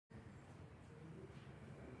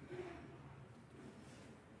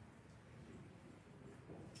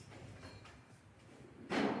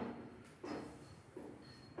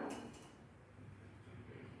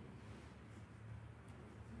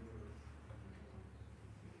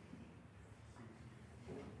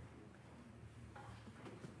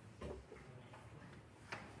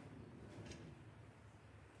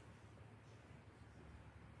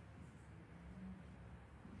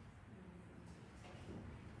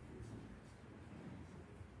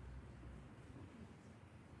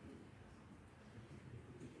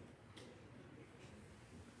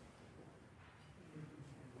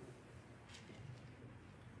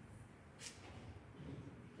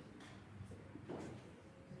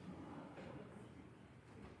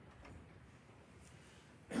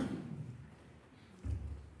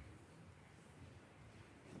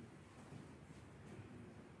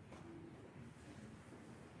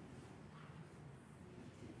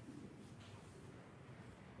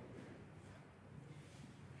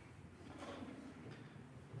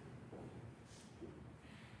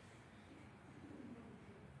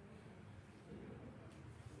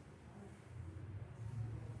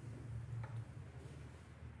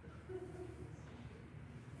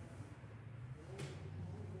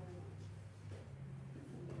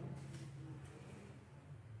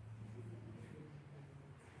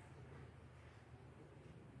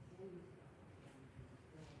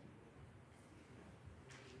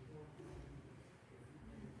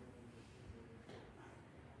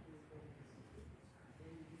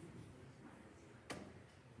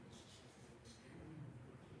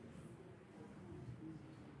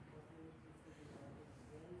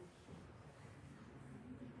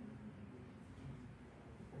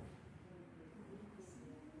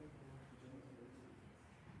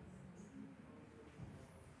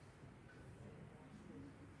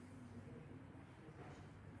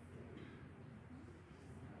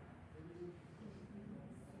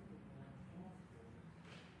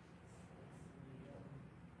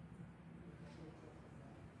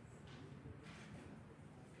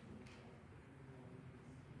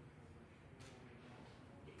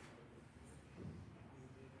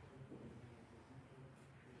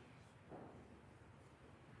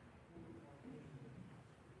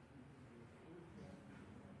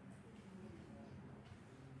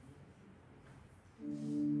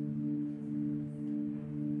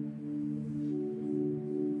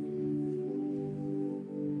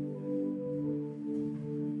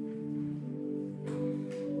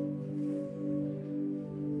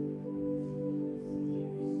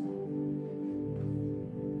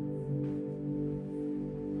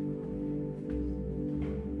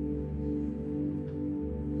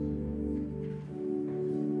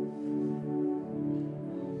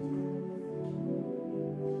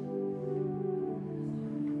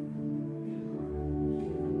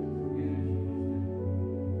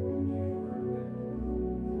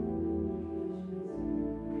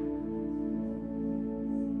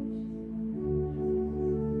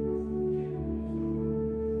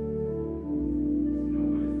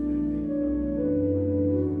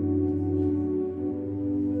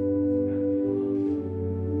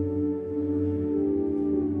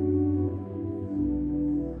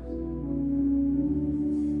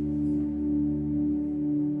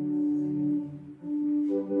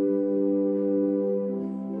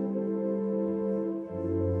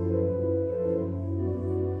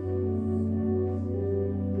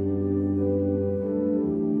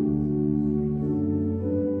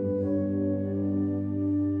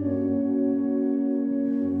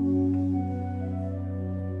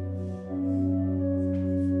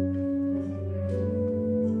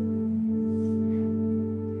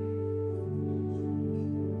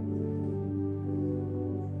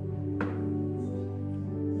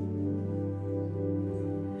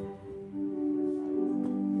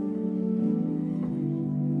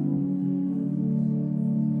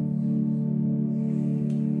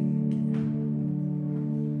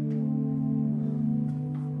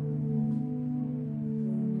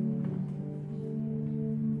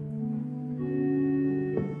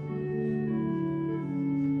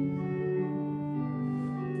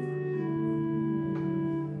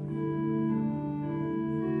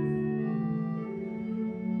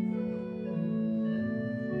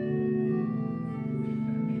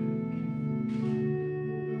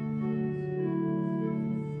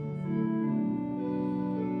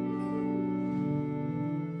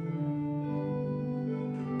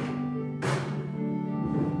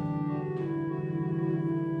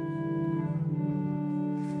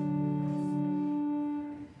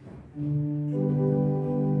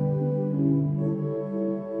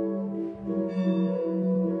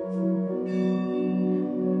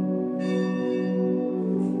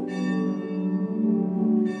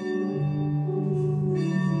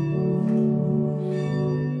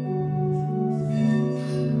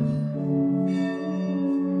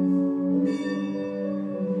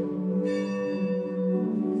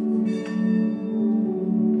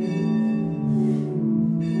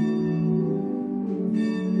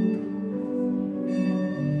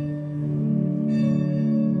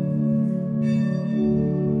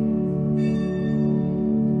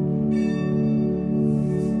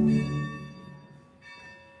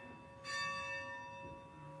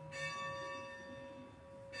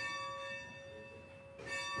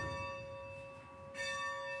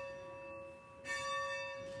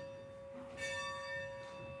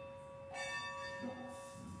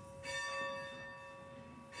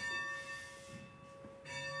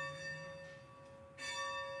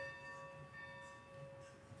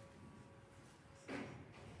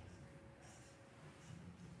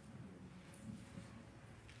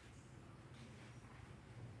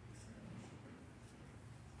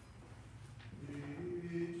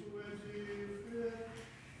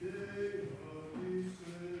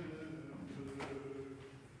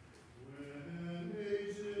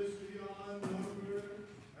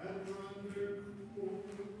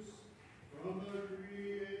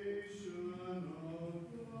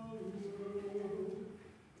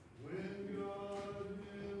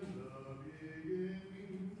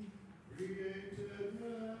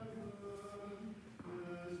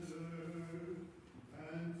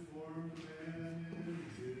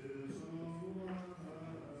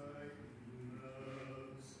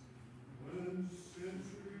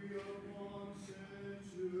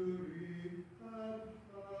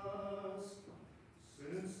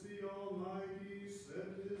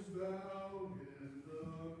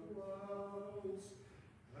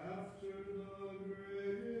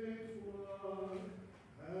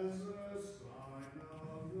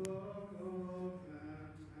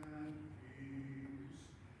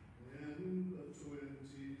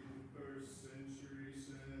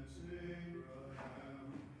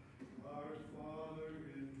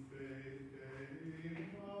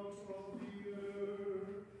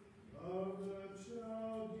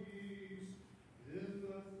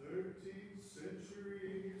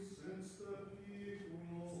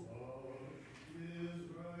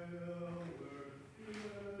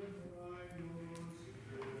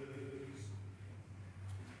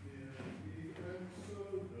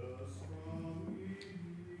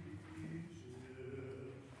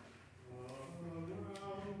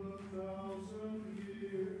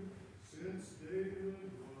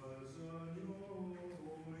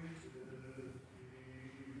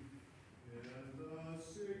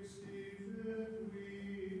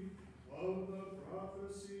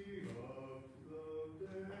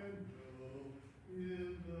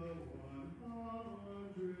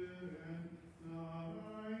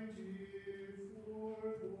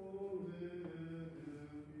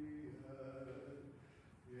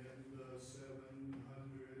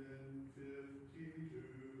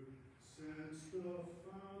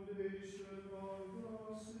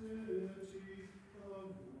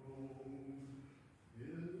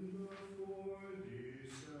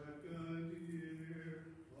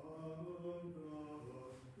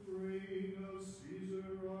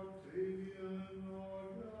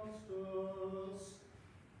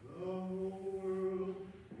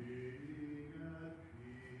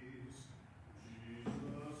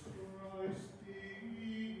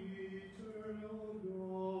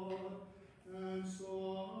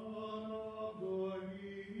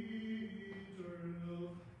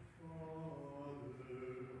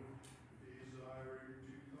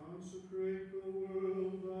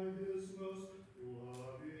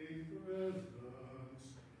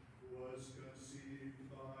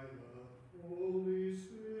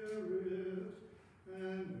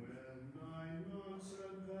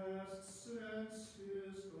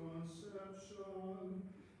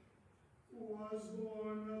was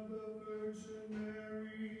born of the Virgin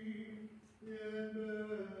Mary in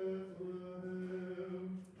Bethlehem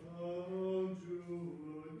of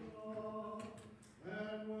Judah,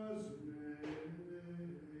 and was made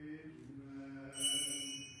man.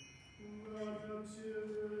 The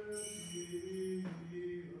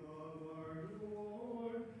nativity of our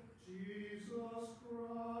Lord Jesus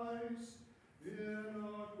Christ, in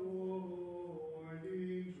according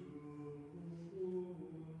to the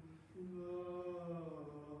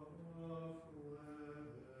flesh.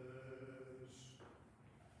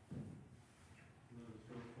 Let us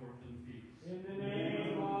go forth in peace. In the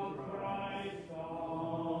name of Christ,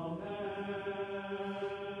 amen.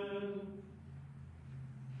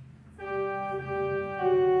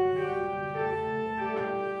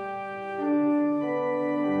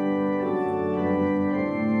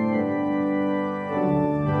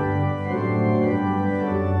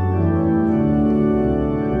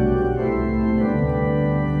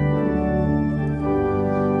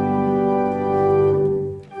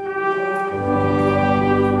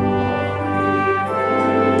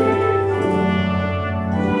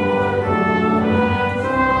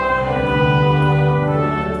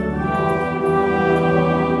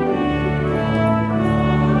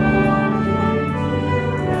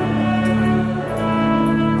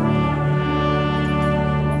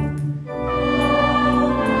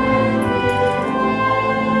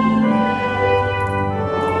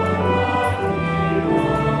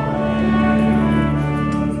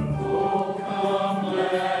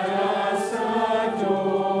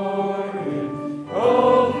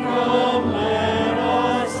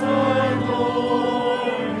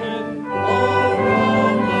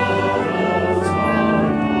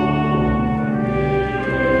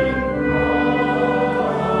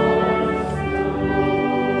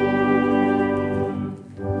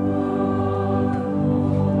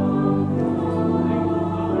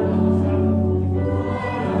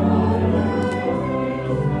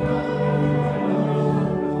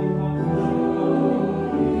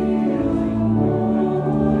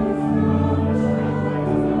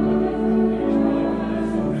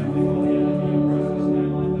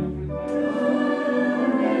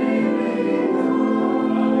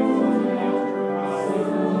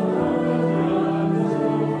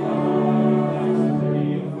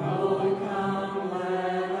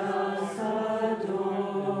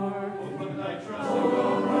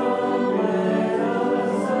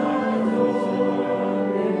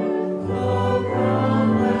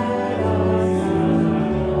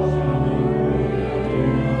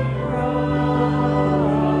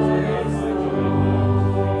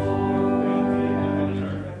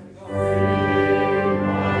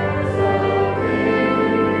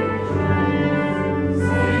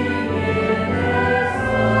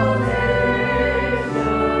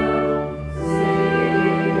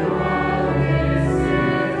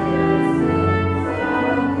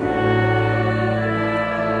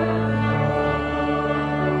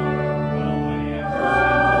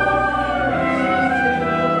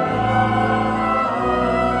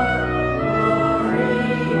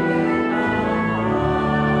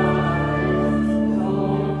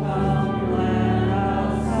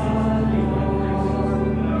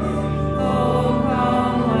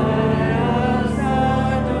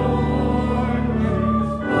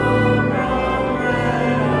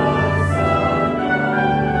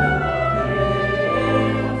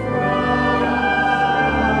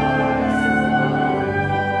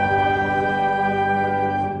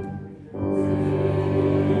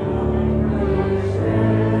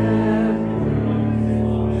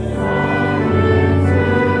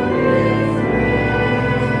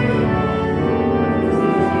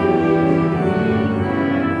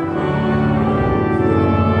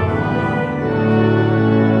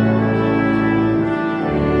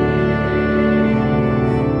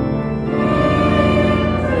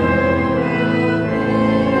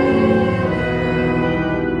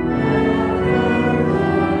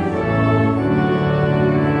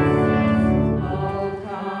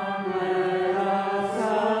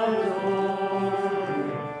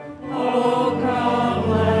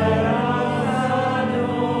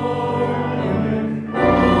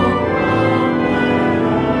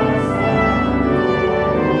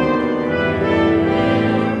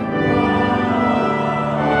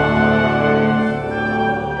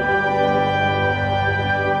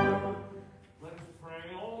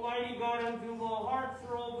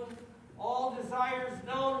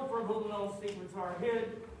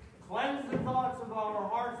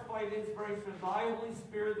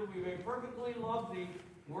 Perfectly love thee,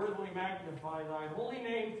 worthily magnify thy holy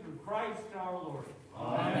name through Christ our Lord.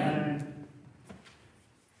 Amen.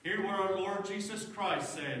 Hear what our Lord Jesus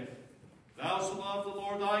Christ said. Thou shalt love the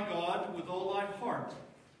Lord thy God with all thy heart,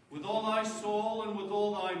 with all thy soul, and with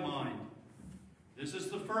all thy mind. This is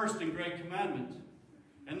the first and great commandment,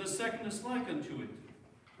 and the second is like unto it.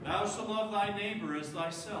 Thou shalt love thy neighbor as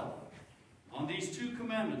thyself. On these two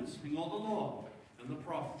commandments hang all the law and the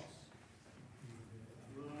prophets.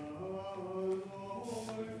 The Lord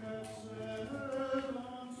hath said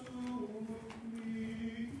unto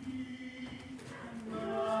me,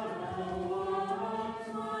 Thou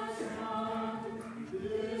art my son,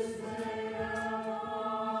 this day have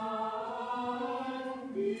I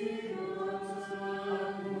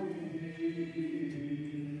begotten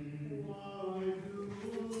thee. Why do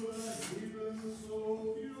let even so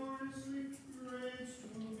furiously rage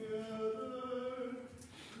together?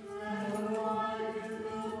 And why do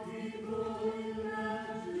the people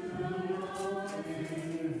imagine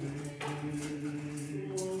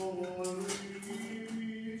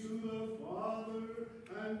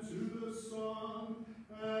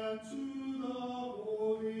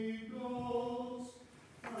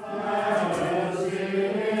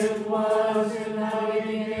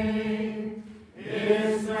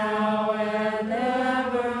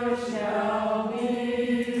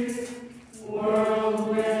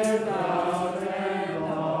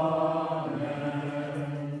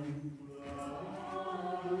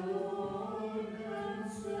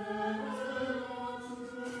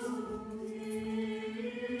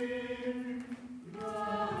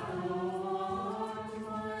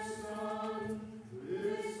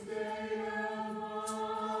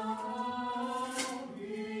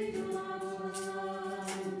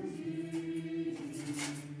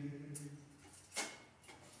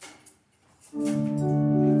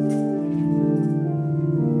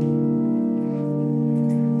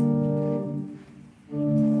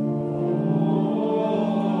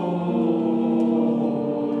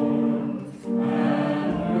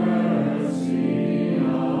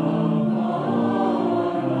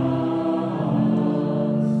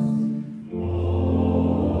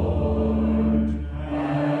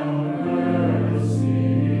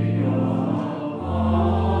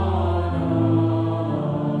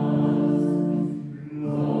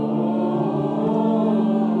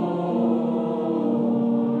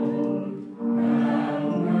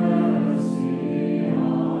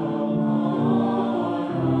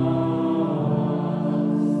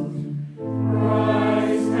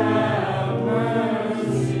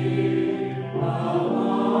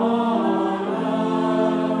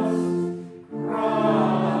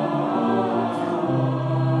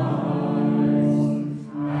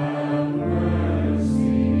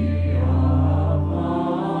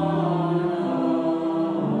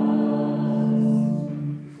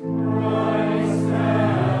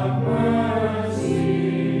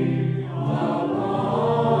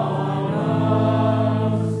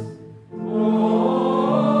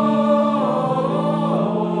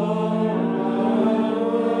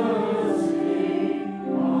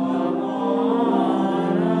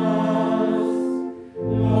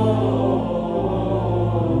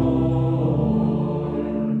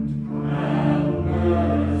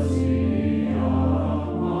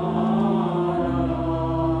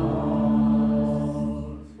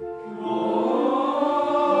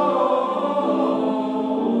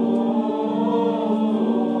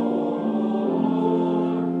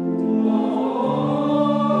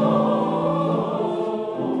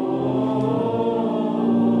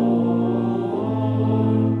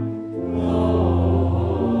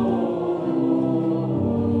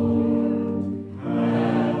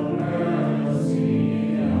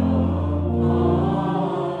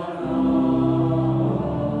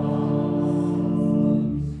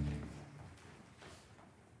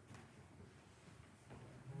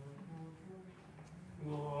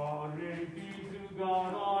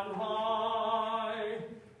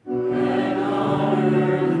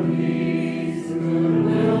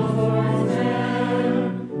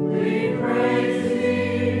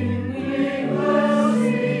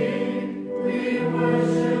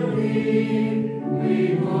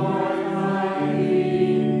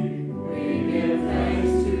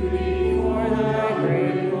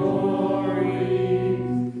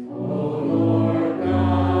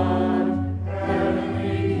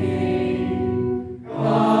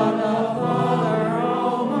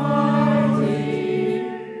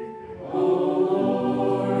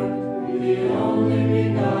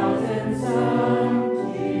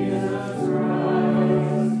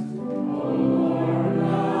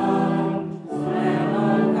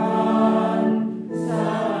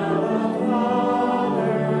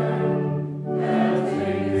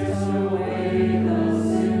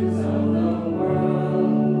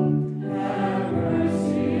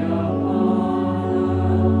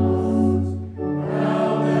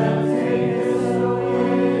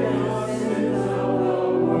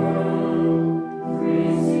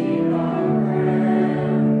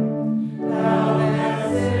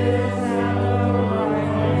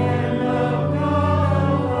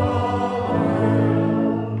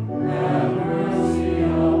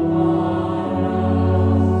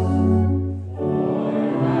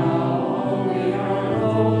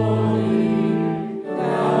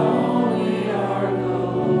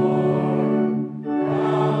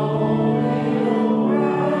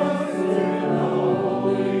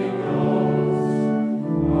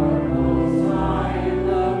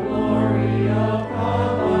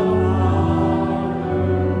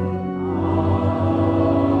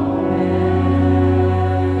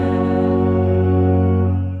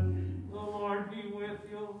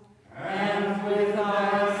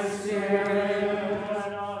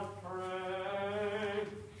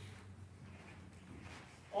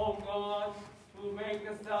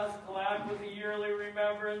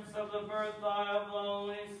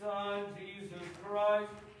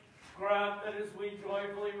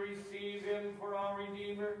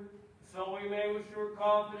Redeemer, so we may with sure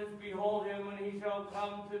confidence behold him when he shall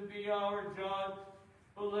come to be our judge,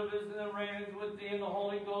 who liveth and reigns with thee in the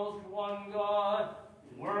Holy Ghost, one God,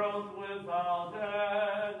 world without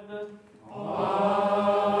end. Amen.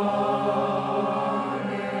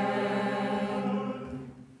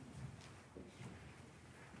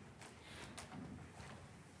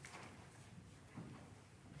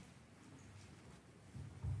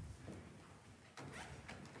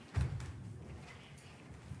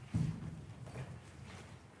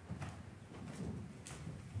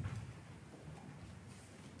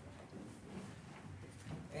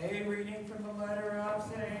 A reading from the letter of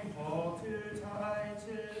St. Paul to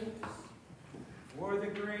Titus. For the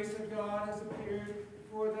grace of God has appeared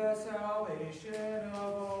for the salvation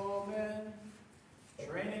of all men,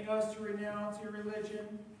 training us to renounce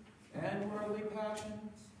irreligion and worldly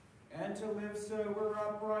passions, and to live sober,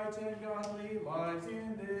 upright, and godly lives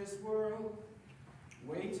in this world,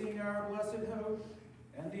 waiting our blessed hope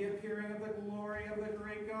and the appearing of the glory of the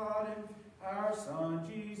great God and our Son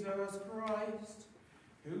Jesus Christ,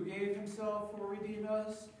 who gave himself for redeem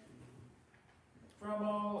us from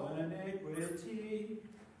all iniquity,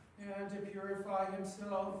 and to purify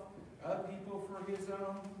himself a people for his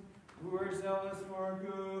own, who are zealous for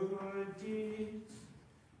good deeds.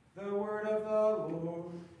 The word of the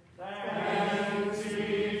Lord. Thanks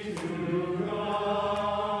be to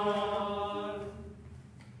God.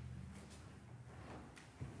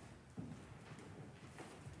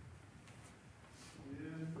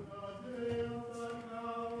 In the day of the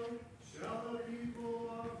hour shall the people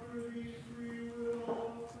offer thee free will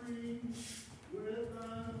offerings with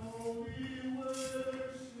an holy worship.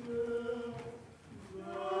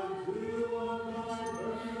 The dew of thy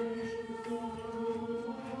virtue will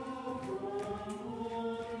fall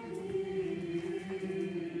upon thee.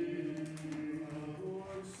 The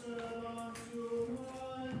Lord said unto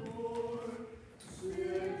my Lord,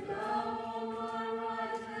 sit down on my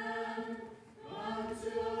right hand,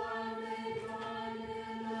 until I make thine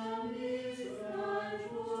enemies thy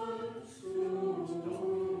footstool.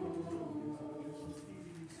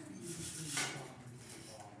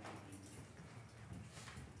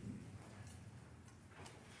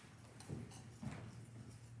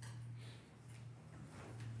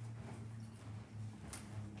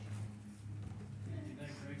 Give thy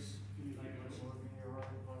grace. Give thy grace.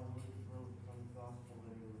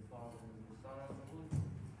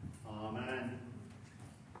 Amen.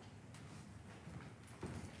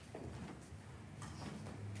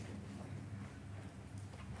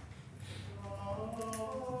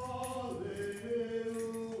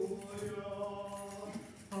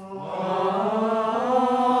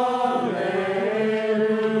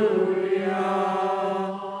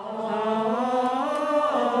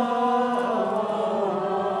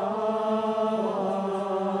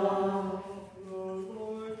 The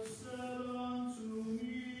Lord said unto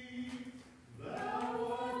me, Thou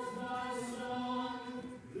art my son,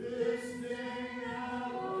 this day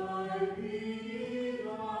have I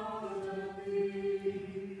begotten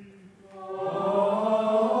thee.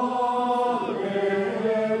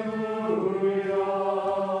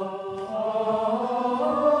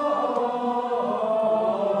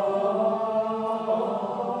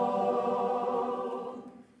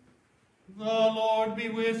 The Lord be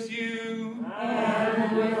with you.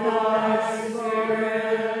 And with thy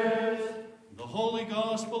spirit. The Holy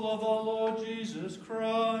Gospel of our Lord Jesus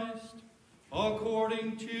Christ,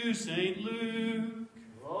 according to St. Luke.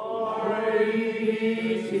 Glory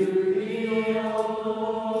be to thee, O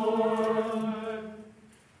Lord.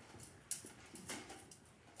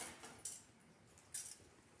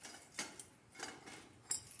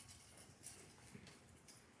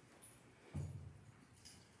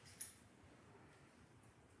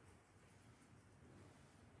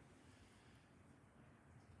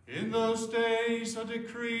 In those days a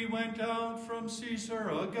decree went out from Caesar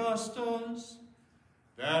Augustus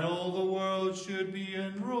that all the world should be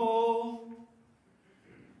enrolled.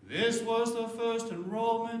 This was the first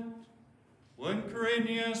enrollment when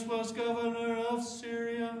Quirinius was governor of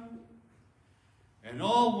Syria, and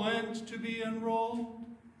all went to be enrolled,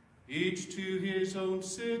 each to his own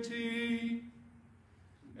city.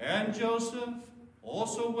 And Joseph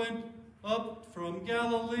also went up from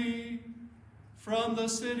Galilee, from the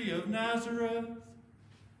city of Nazareth,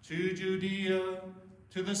 to Judea,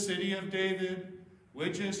 to the city of David,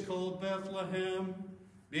 which is called Bethlehem,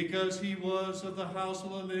 because he was of the house of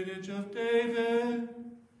the lineage of David,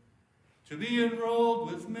 to be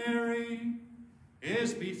enrolled with Mary,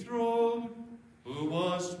 his betrothed, who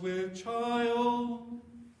was with child.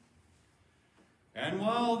 And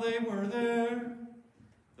while they were there,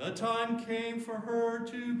 the time came for her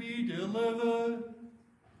to be delivered.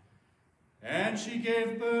 And she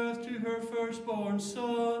gave birth to her firstborn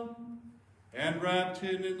son, and wrapped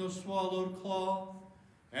him in the swaddled cloth,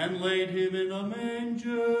 and laid him in a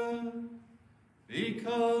manger,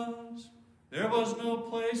 because there was no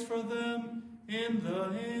place for them in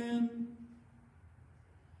the inn.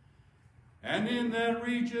 And in that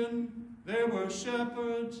region there were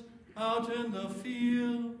shepherds out in the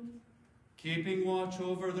field, keeping watch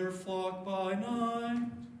over their flock by night.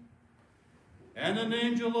 And an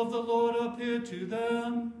angel of the Lord appeared to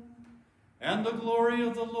them, and the glory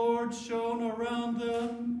of the Lord shone around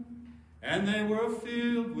them, and they were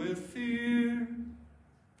filled with fear.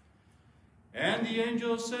 And the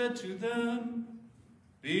angel said to them,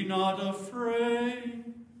 "Be not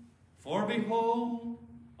afraid, for behold,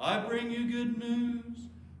 I bring you good news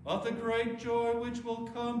of the great joy which will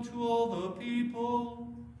come to all the people.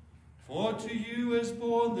 For to you is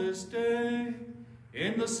born this day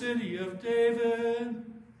in the city of David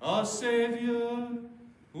a Savior,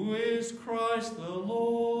 who is Christ the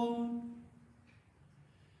Lord.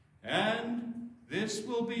 And this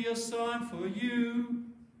will be a sign for you.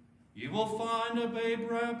 You will find a babe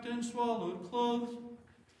wrapped in swaddled clothes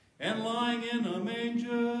and lying in a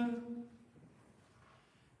manger."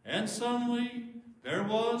 And suddenly there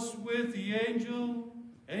was with the angel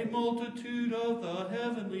a multitude of the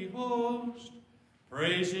heavenly host,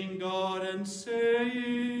 praising God and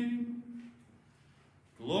saying,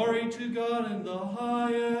 "Glory to God in the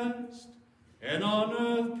highest, and on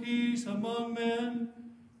earth peace among men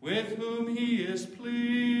with whom he is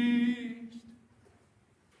pleased."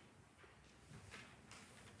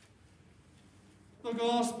 The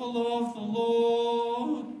Gospel of the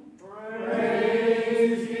Lord.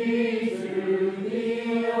 Praise be to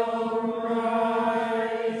thee, O Christ.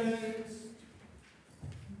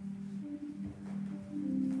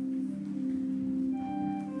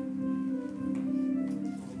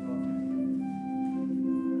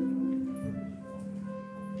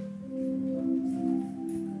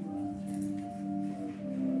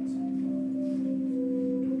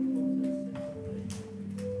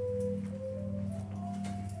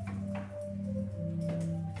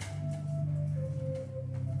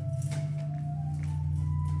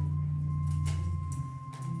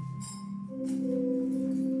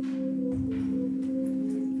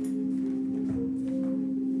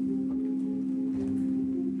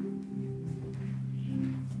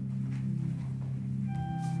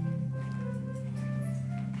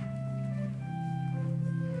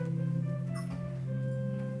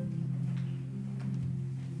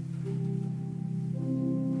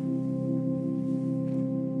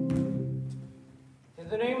 In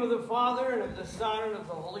the name of the Father, and of the Son, and of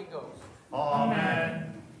the Holy Ghost.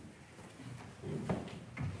 Amen.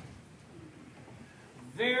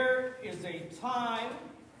 There is a time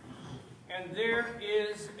and there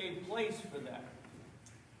is a place for that.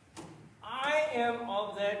 I am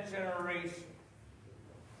of that generation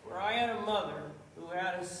where I had a mother who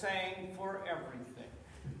had a saying for everything.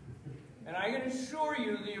 And I can assure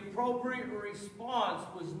you the appropriate response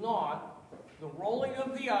was not the rolling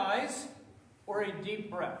of the eyes or a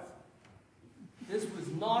deep breath. This was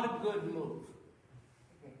not a good move.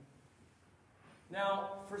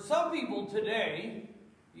 Now, for some people today,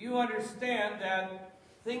 you understand that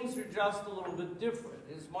things are just a little bit different.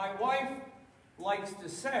 As my wife likes to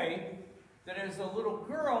say, that as a little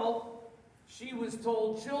girl, she was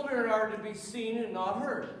told children are to be seen and not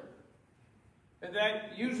heard. And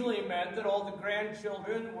that usually meant that all the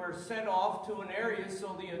grandchildren were sent off to an area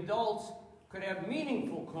so the adults could have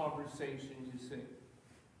meaningful conversations, you see.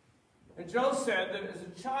 And Jo said that as a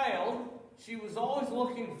child, she was always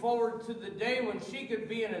looking forward to the day when she could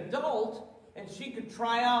be an adult and she could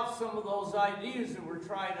try out some of those ideas that were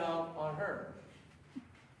tried out on her.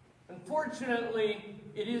 Unfortunately,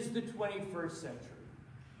 it is the 21st century.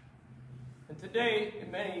 And today,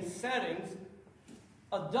 in many settings,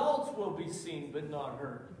 adults will be seen but not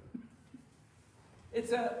heard.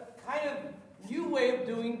 It's a kind of new way of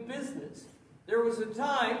doing business. There was a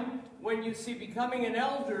time when you see becoming an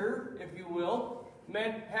elder, if you will,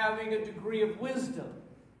 meant having a degree of wisdom.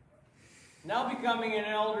 Now becoming an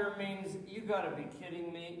elder means, you gotta be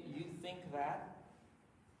kidding me, you think that?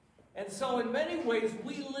 And so in many ways,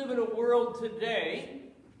 we live in a world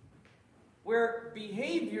today where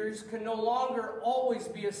behaviors can no longer always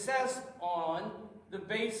be assessed on the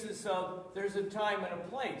basis of there's a time and a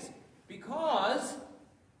place. Because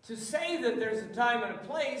to say that there's a time and a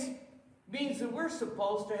place means that we're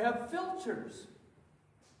supposed to have filters,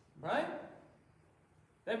 right?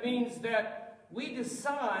 That means that we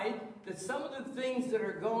decide that some of the things that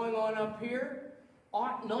are going on up here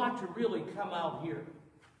ought not to really come out here.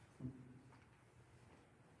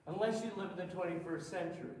 Unless you live in the 21st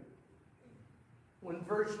century. When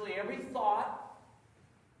virtually every thought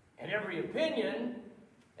and every opinion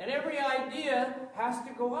and every idea has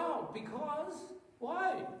to go out. Because,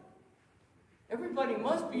 why? Everybody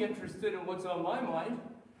must be interested in what's on my mind.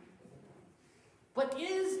 But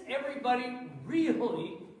is everybody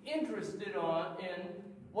really interested in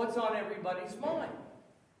what's on everybody's mind?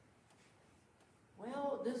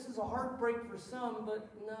 Well, this is a heartbreak for some, but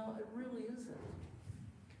no, it really isn't.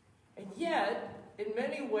 And yet, in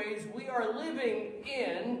many ways, we are living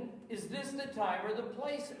in, is this the time or the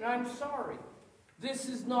place? And I'm sorry, this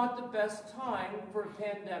is not the best time for a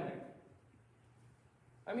pandemic.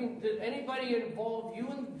 I mean, did anybody involve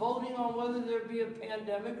you in voting on whether there be a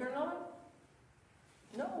pandemic or not?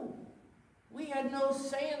 No. We had no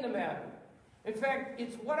say in the matter. In fact,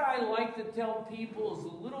 it's what I like to tell people is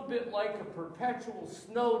a little bit like a perpetual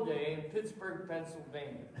snow day in Pittsburgh,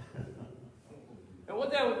 Pennsylvania. And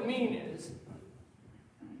what that would mean is,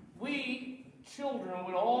 we children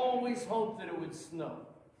would always hope that it would snow.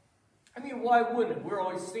 I mean, why wouldn't it? We're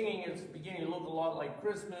always singing it's beginning to look a lot like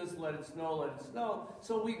Christmas, let it snow,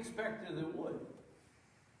 so we expected it would.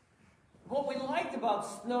 What we liked about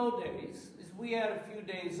snow days is we had a few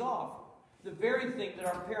days off, the very thing that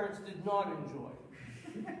our parents did not enjoy,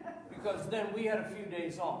 because then we had a few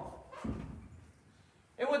days off.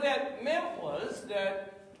 And what that meant was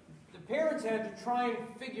that the parents had to try and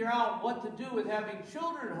figure out what to do with having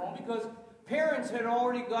children at home, because parents had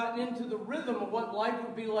already gotten into the rhythm of what life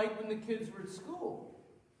would be like when the kids were at school.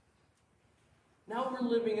 Now we're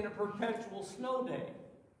living in a perpetual snow day.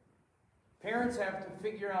 Parents have to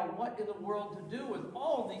figure out what in the world to do with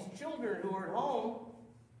all these children who are at home.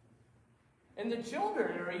 And the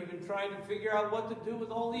children are even trying to figure out what to do with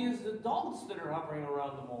all these adults that are hovering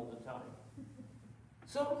around them all the time.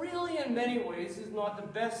 So really, in many ways, is not the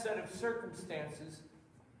best set of circumstances.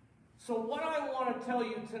 So what I want to tell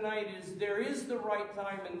you tonight is there is the right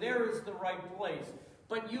time and there is the right place.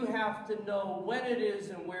 But you have to know when it is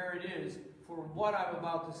and where it is for what I'm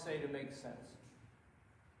about to say to make sense.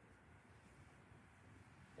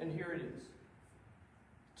 And here it is.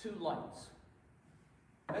 2 lights.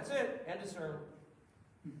 That's it. End of sermon.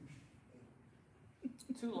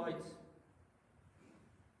 2 lights.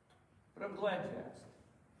 But I'm glad you asked.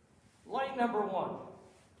 Light number 1.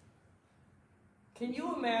 Can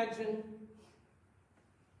you imagine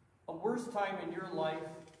a worse time in your life,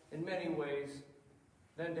 in many ways,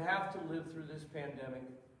 than to have to live through this pandemic?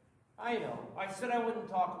 I know. I said I wouldn't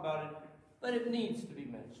talk about it, but it needs to be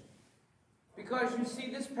mentioned. Because you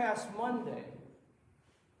see, this past Monday,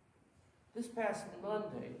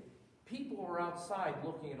 people were outside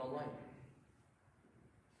looking at a light.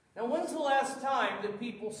 Now, when's the last time that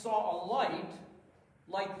people saw a light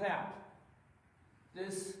like that?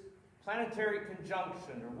 This planetary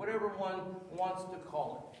conjunction, or whatever one wants to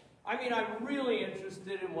call it. I mean, I'm really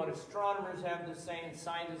interested in what astronomers have to say and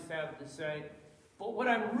scientists have to say. But what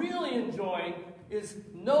I'm really enjoying is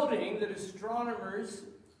noting that astronomers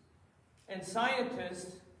and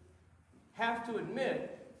scientists have to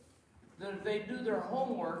admit that if they do their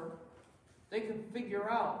homework, they can figure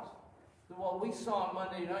out that what we saw on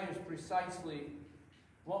Monday night is precisely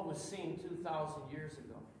what was seen 2,000 years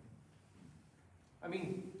ago. I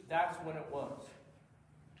mean, that's when it was.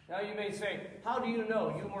 Now you may say, how do you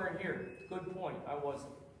know? You weren't here. Good point, I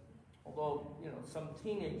wasn't. Although, some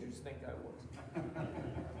teenagers think I was.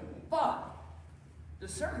 But the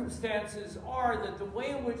circumstances are that the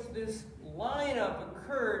way in which this lineup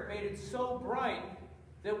occurred made it so bright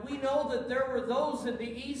that we know that there were those in the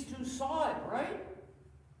East who saw it, right?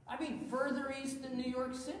 I mean, further east than New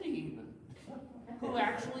York City even, who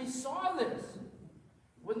actually saw this.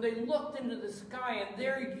 When they looked into the sky, and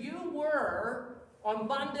there you were on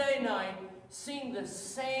Monday night seeing the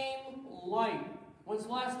same light. When's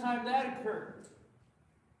the last time that occurred?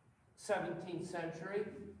 17th century.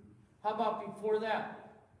 How about before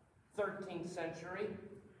that? 13th century.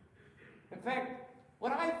 In fact,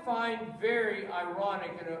 what I find very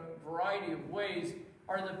ironic in a variety of ways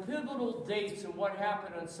are the pivotal dates and what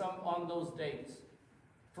happened on those dates.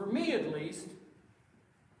 For me, at least,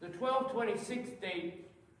 the 1226 date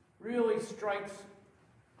really strikes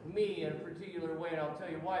me in a particular way, and I'll tell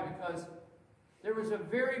you why. Because there was a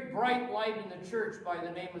very bright light in the church by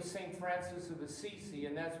the name of St. Francis of Assisi,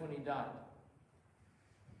 and that's when he died.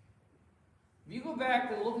 If you go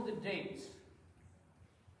back and look at the dates,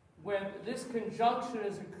 when this conjunction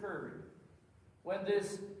has occurred, when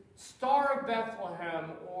this Star of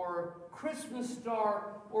Bethlehem or Christmas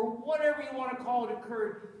star or whatever you want to call it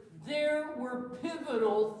occurred, There were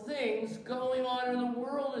pivotal things going on in the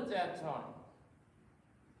world at that time.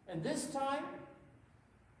 And this time,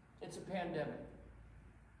 it's a pandemic.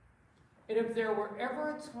 And if there were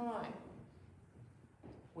ever a time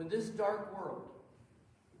when this dark world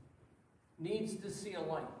needs to see a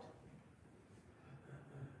light,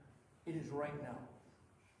 it is right now.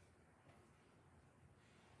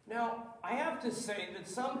 Now, I have to say that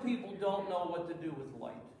some people don't know what to do with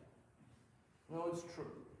light. No, it's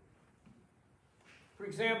true. For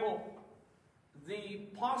example, the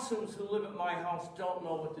possums who live at my house don't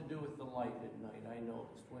know what to do with the light at night, I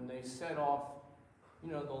noticed. When they set off,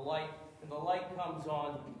 the light, and the light comes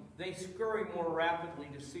on, they scurry more rapidly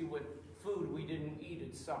to see what food we didn't eat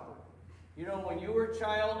at supper. When you were a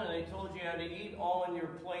child and they told you how to eat all on your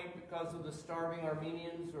plate because of the starving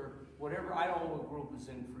Armenians or whatever, I don't know what group is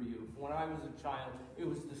in for you. When I was a child, it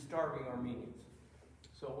was the starving Armenians.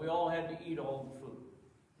 So we all had to eat all the food.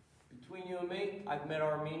 Between you and me, I've met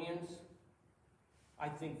Armenians. I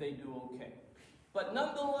think they do okay. But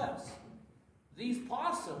nonetheless, these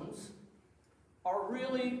possums are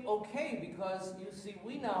really okay because, you see,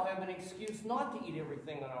 we now have an excuse not to eat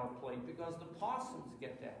everything on our plate because the possums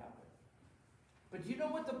get to have it. But you know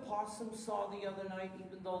what the possums saw the other night,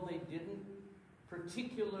 even though they didn't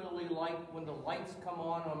particularly like when the lights come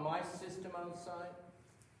on my system outside?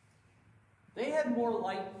 They had more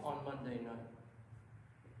light on Monday night.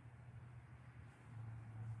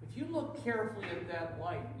 If you look carefully at that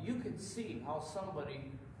light, you can see how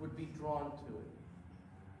somebody would be drawn to it.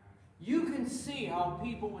 You can see how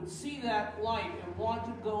people would see that light and want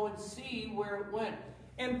to go and see where it went.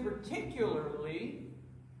 And particularly,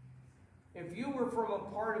 if you were from a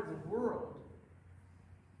part of the world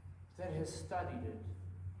that has studied it,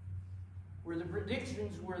 where the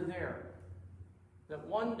predictions were there, that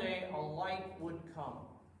one day a light would come.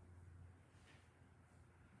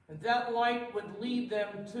 And that light would lead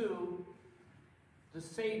them to the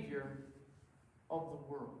Savior of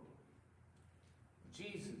the world,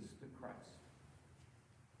 Jesus the Christ.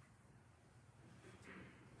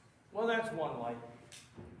 Well, that's one light.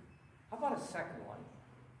 How about a second light?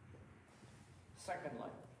 Second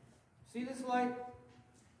light. See this light?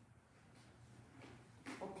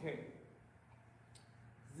 Okay.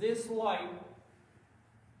 This light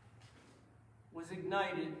was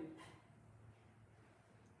ignited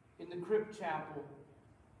in the crypt chapel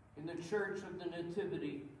in the Church of the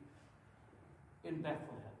Nativity in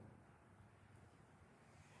Bethlehem.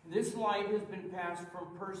 This light has been passed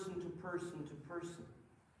from person to person to person.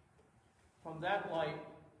 From that light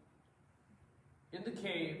in the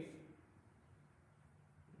cave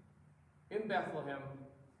in Bethlehem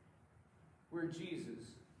where Jesus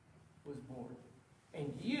was born.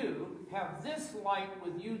 And you have this light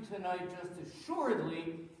with you tonight just as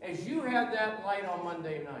assuredly as you had that light on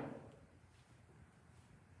Monday night.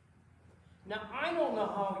 Now, I don't know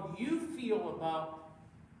how you feel about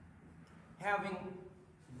having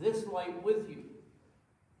this light with you.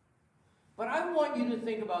 But I want you to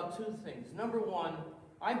think about two things. Number one,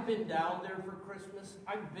 I've been down there for Christmas.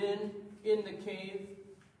 I've been in the cave.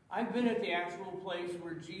 I've been at the actual place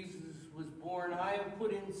where Jesus was born. I have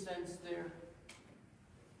put incense there.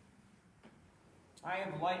 I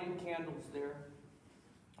have lighted candles there.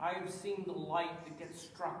 I have seen the light that gets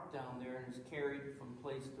struck down there and is carried from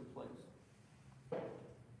place to place.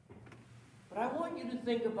 But I want you to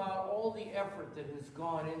think about all the effort that has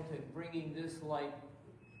gone into bringing this light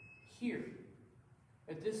here,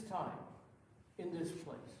 at this time, in this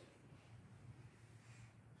place.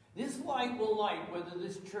 This light will light whether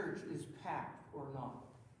this church is packed or not.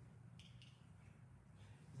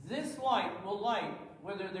 This light will light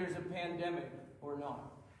whether there's a pandemic or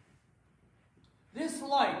not. This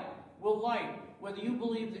light will light whether you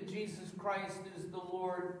believe that Jesus Christ is the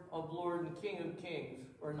Lord of Lords and King of Kings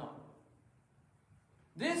or not.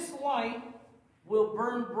 This light will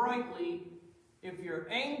burn brightly if you're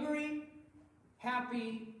angry,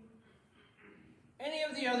 happy, any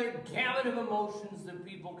of the other gamut of emotions that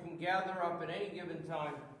people can gather up at any given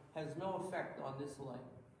time has no effect on this light.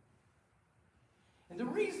 And the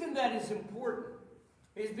reason that is important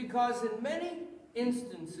is because in many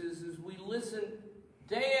instances, as we listen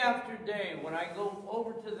day after day, when I go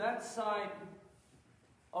over to that side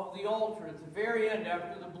of the altar at the very end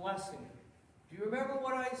after the blessing, do you remember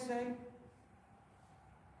what I say?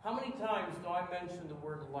 How many times do I mention the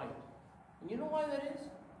word light? And you know why that is?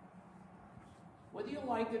 Whether you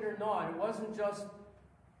like it or not, it wasn't just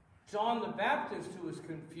John the Baptist who was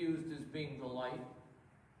confused as being the light.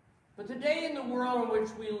 But today in the world in which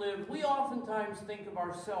we live, we oftentimes think of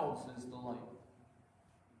ourselves as the light.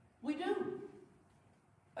 We do.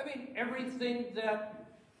 I mean, everything that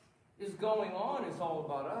is going on is all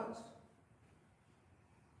about us.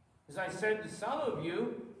 As I said to some of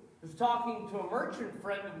you, I was talking to a merchant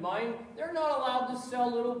friend of mine, they're not allowed to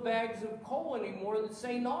sell little bags of coal anymore that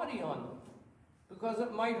say naughty on them, because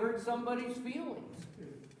it might hurt somebody's feelings.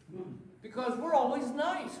 Because we're always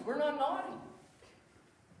nice, we're not naughty.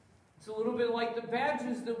 It's a little bit like the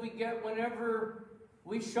badges that we get whenever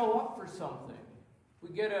we show up for something. We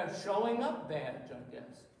get a showing up badge, I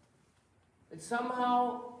guess. It's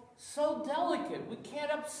somehow so delicate. We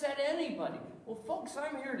can't upset anybody. Well, folks,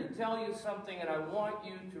 I'm here to tell you something, and I want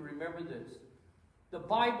you to remember this. The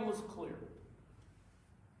Bible is clear.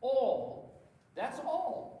 All, that's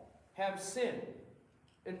all, have sinned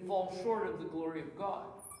and fall short of the glory of God.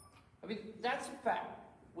 I mean, that's a fact.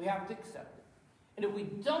 We have to accept it. And if we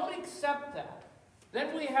don't accept that,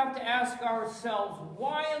 then we have to ask ourselves,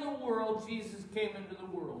 why in the world Jesus came into the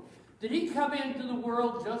world? Did he come into the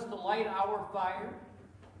world just to light our fire?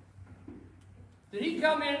 Did he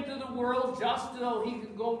come into the world just so he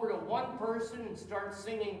could go over to one person and start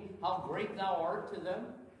singing, "How great thou art" to them?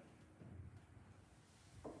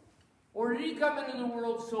 Or did he come into the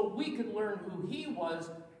world so we could learn who he was,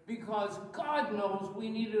 because God knows we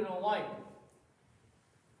needed a light?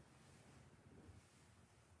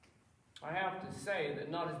 I have to say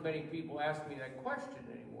that not as many people ask me that question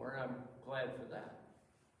anymore, and I'm glad for that.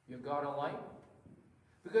 You got a light?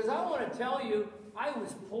 Because I want to tell you, I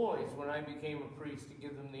was poised when I became a priest to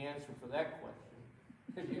give them the answer for that question.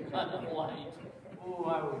 If you got a light, oh,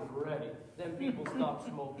 I was ready. Then people stopped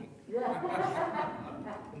smoking.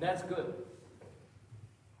 And that's good.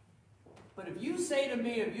 But if you say to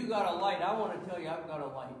me, "If you got a light," I want to tell you, I've got a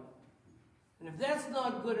light. And if that's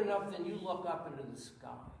not good enough, then you look up into the sky.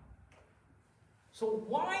 So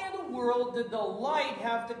why in the world did the light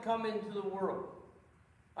have to come into the world?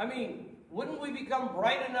 I mean, wouldn't we become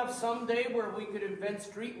bright enough someday where we could invent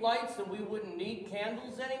street lights and we wouldn't need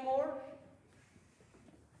candles anymore?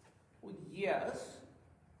 Well, yes,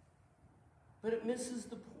 but it misses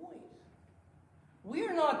the point.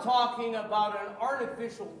 We're not talking about an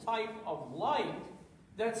artificial type of light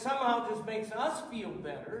that somehow just makes us feel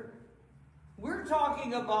better. We're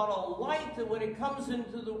talking about a light that, when it comes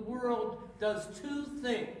into the world, does two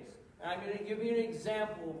things. And I'm going to give you an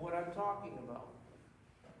example of what I'm talking about.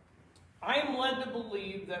 I am led to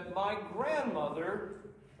believe that my grandmother,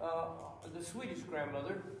 the Swedish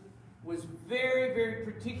grandmother, was very, very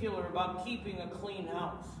particular about keeping a clean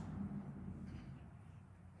house.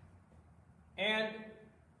 And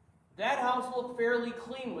that house looked fairly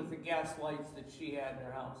clean with the gas lights that she had in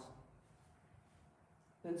her house.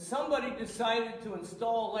 Then somebody decided to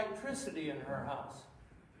install electricity in her house.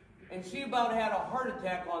 And she about had a heart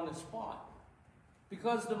attack on the spot.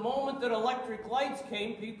 Because the moment that electric lights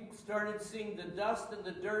came, people started seeing the dust and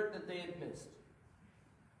the dirt that they had missed.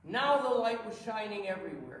 Now the light was shining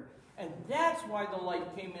everywhere. And that's why the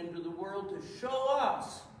light came into the world, to show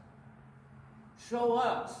us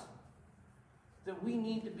that we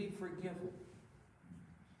need to be forgiven.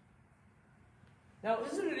 Now,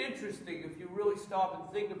 isn't it interesting, if you really stop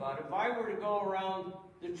and think about it, if I were to go around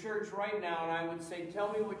the church right now and I would say,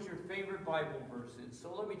 "Tell me what your favorite Bible verse is."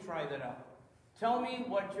 So let me try that out. Tell me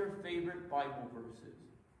what your favorite Bible verse is.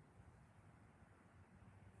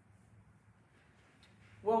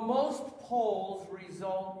 Well, most polls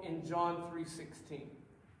result in John 3:16.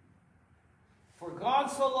 For God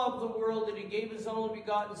so loved the world that he gave his only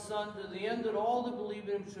begotten Son, to the end that all that believe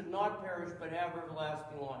in him should not perish but have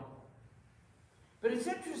everlasting life. But it's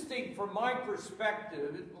interesting from my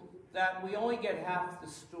perspective that we only get half the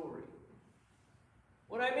story.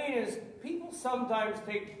 What I mean is, people sometimes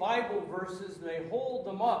take Bible verses and they hold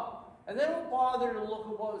them up, and they don't bother to look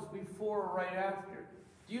at what was before or right after.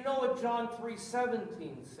 Do you know what John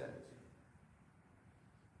 3:17 says?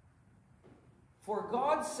 For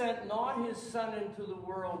God sent not his Son into the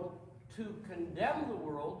world to condemn the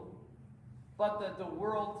world, but that the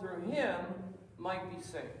world through him might be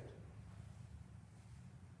saved.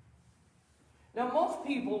 Now, most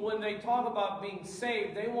people, when they talk about being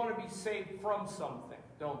saved, they want to be saved from something,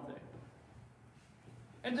 don't they?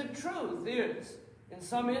 And the truth is, in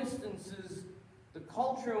some instances, the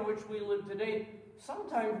culture in which we live today,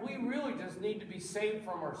 sometimes we really just need to be saved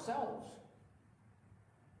from ourselves.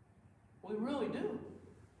 We really do.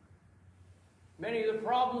 Many of the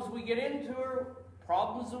problems we get into are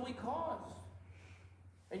problems that we cause.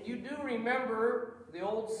 And you do remember the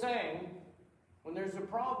old saying, when there's a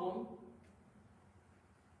problem,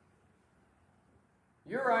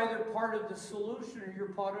 you're either part of the solution or you're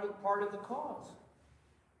part of the cause.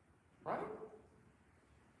 Right?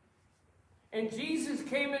 And Jesus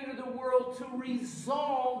came into the world to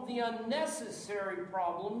resolve the unnecessary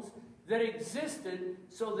problems that existed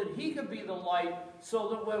so that he could be the light, so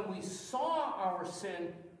that when we saw our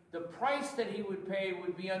sin, the price that he would pay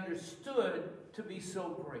would be understood to be so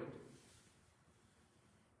great.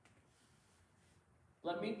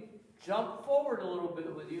 Let me jump forward a little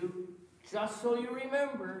bit with you, just so you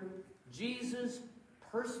remember, Jesus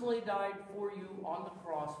personally died for you on the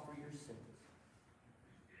cross for your sins.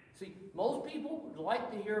 See, most people would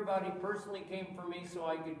like to hear about he personally came for me so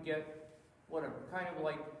I could get whatever, kind of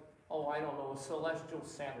like, oh, I don't know, a celestial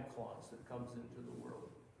Santa Claus that comes into the world.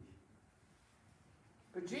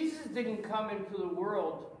 But Jesus didn't come into the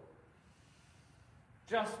world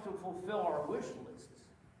just to fulfill our wish lists.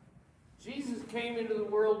 Jesus came into the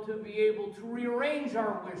world to be able to rearrange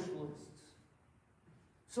our wish lists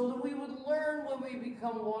so that we would learn when we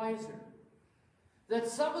become wiser that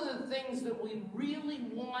some of the things that we really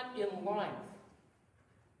want in life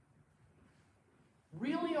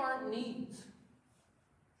really aren't needs.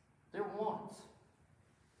 They're wants.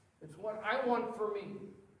 It's what I want for me.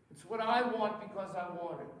 It's what I want because I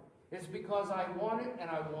want it. It's because I want it and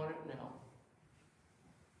I want it now.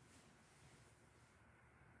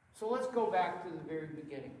 So let's go back to the very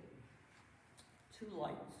beginning. 2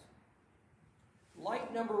 lights.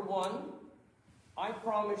 Light number 1, I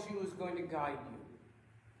promise you, is going to guide you.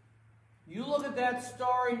 You look at that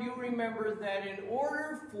star and you remember that in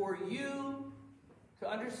order for you to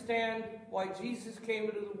understand why Jesus came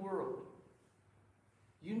into the world,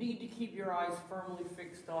 you need to keep your eyes firmly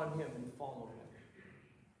fixed on him and follow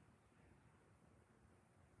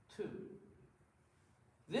him. 2.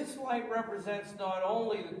 This light represents not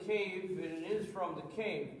only the cave, and it is from the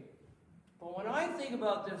cave, but when I think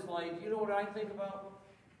about this light, you know what I think about?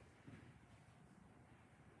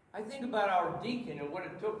 I think about our deacon and what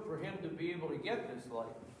it took for him to be able to get this light.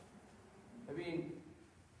 I mean,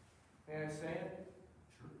 may I say it?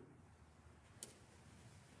 Sure.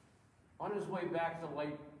 On his way back, the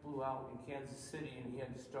light blew out in Kansas City and he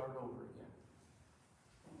had to start over again.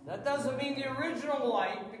 That doesn't mean the original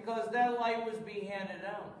light, because that light was being handed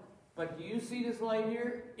out. But do you see this light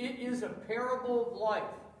here? It is a parable of life.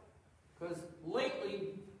 Because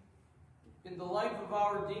lately, in the life of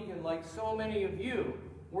our deacon, like so many of you,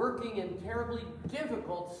 working in terribly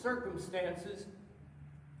difficult circumstances,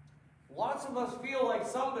 lots of us feel like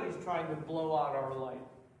somebody's trying to blow out our light.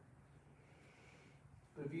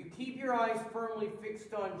 But if you keep your eyes firmly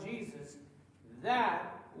fixed on Jesus,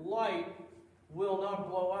 that light will not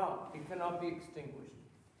blow out. It cannot be extinguished.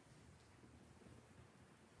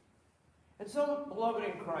 And so, beloved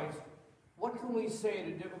in Christ, what can we say at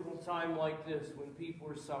a difficult time like this when people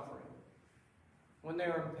are suffering, when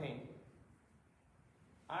they're in pain?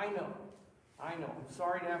 I know. I'm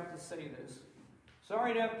sorry to have to say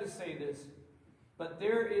this. But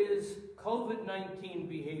there is COVID-19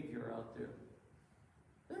 behavior out there.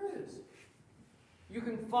 There is. You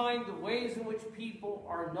can find the ways in which people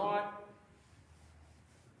are not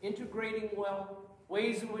integrating well,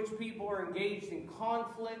 ways in which people are engaged in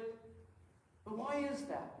conflict. But why is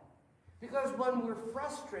that? Because when we're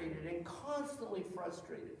frustrated and constantly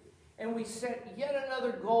frustrated, and we set yet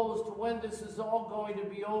another goal as to when this is all going to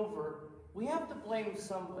be over, we have to blame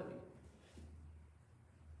somebody.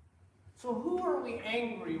 So who are we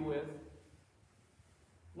angry with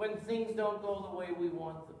when things don't go the way we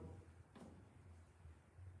want them?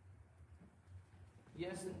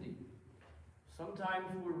 Yes, indeed. Sometimes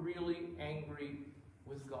we're really angry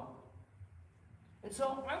with God. And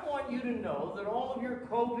so I want you to know that all of your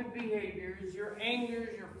COVID behaviors, your angers,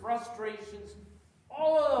 your frustrations,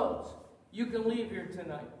 all of those, you can leave here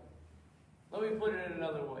tonight. Let me put it in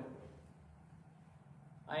another way.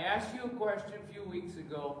 I asked you a question a few weeks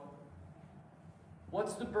ago.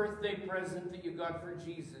 What's the birthday present that you got for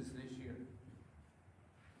Jesus this year?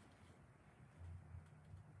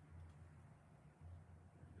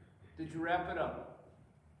 Did you wrap it up?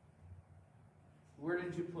 Where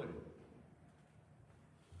did you put it?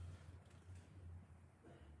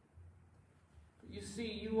 You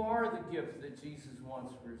see, you are the gift that Jesus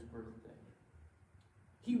wants for his birthday.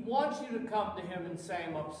 He wants you to come to him and say,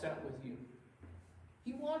 I'm upset with you.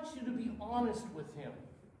 He wants you to be honest with him.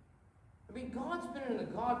 I mean, God's been in the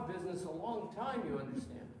God business a long time, you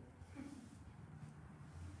understand.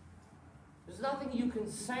 There's nothing you can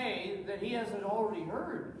say that he hasn't already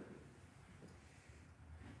heard.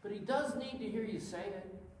 But he does need to hear you say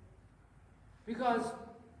it. Because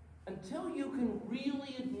until you can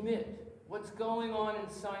really admit what's going on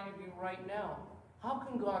inside of you right now, how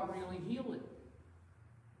can God really heal it?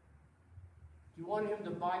 Do you want him to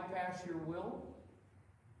bypass your will?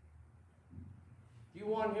 Do you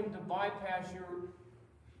want him to bypass your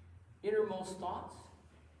innermost thoughts?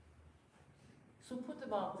 So put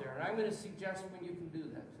them out there, and I'm going to suggest when you can do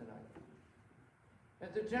that tonight.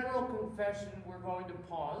 At the general confession, we're going to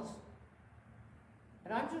pause.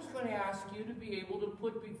 And I'm just going to ask you to be able to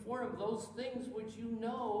put before him those things which you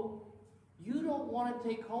know you don't want to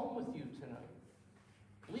take home with you tonight.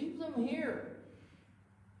 Leave them here.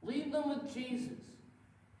 Leave them with Jesus.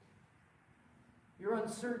 Your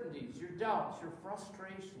uncertainties, your doubts, your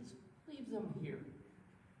frustrations, leave them here.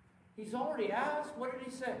 He's already asked. What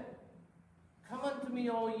did he say? Come unto me,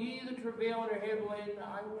 all ye that travail and are heavy laden, and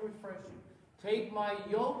I will refresh you. Take my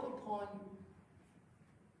yoke upon you.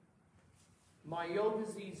 My yoke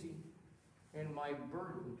is easy, and my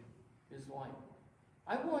burden is light.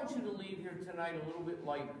 I want you to leave here tonight a little bit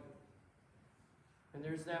lighter. And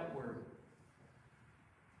there's that word.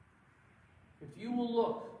 If you will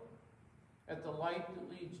look at the light that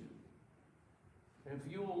leads you, and if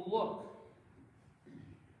you will look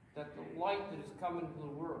at the light that is coming to the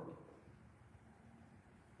world,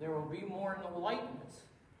 there will be more in the lightness,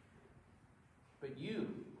 but you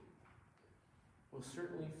will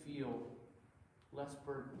certainly feel less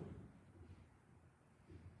burden.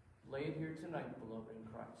 Lay it here tonight, beloved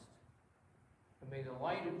in Christ. And may the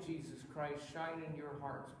light of Jesus Christ shine in your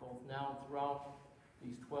hearts, both now and throughout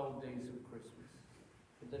these 12 days of Christmas.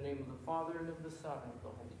 In the name of the Father, and of the Son, and of the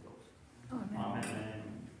Holy Ghost. Amen.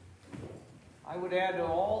 Amen. I would add to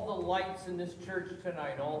all the lights in this church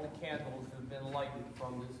tonight, all the candles have been lighted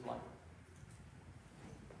from this light.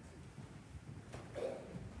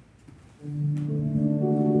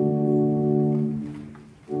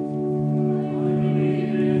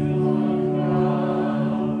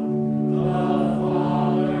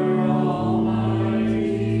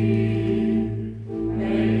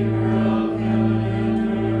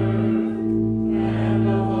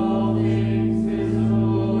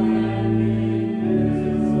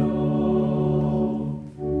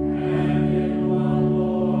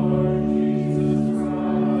 Jesus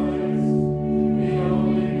Christ, the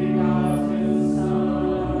only begotten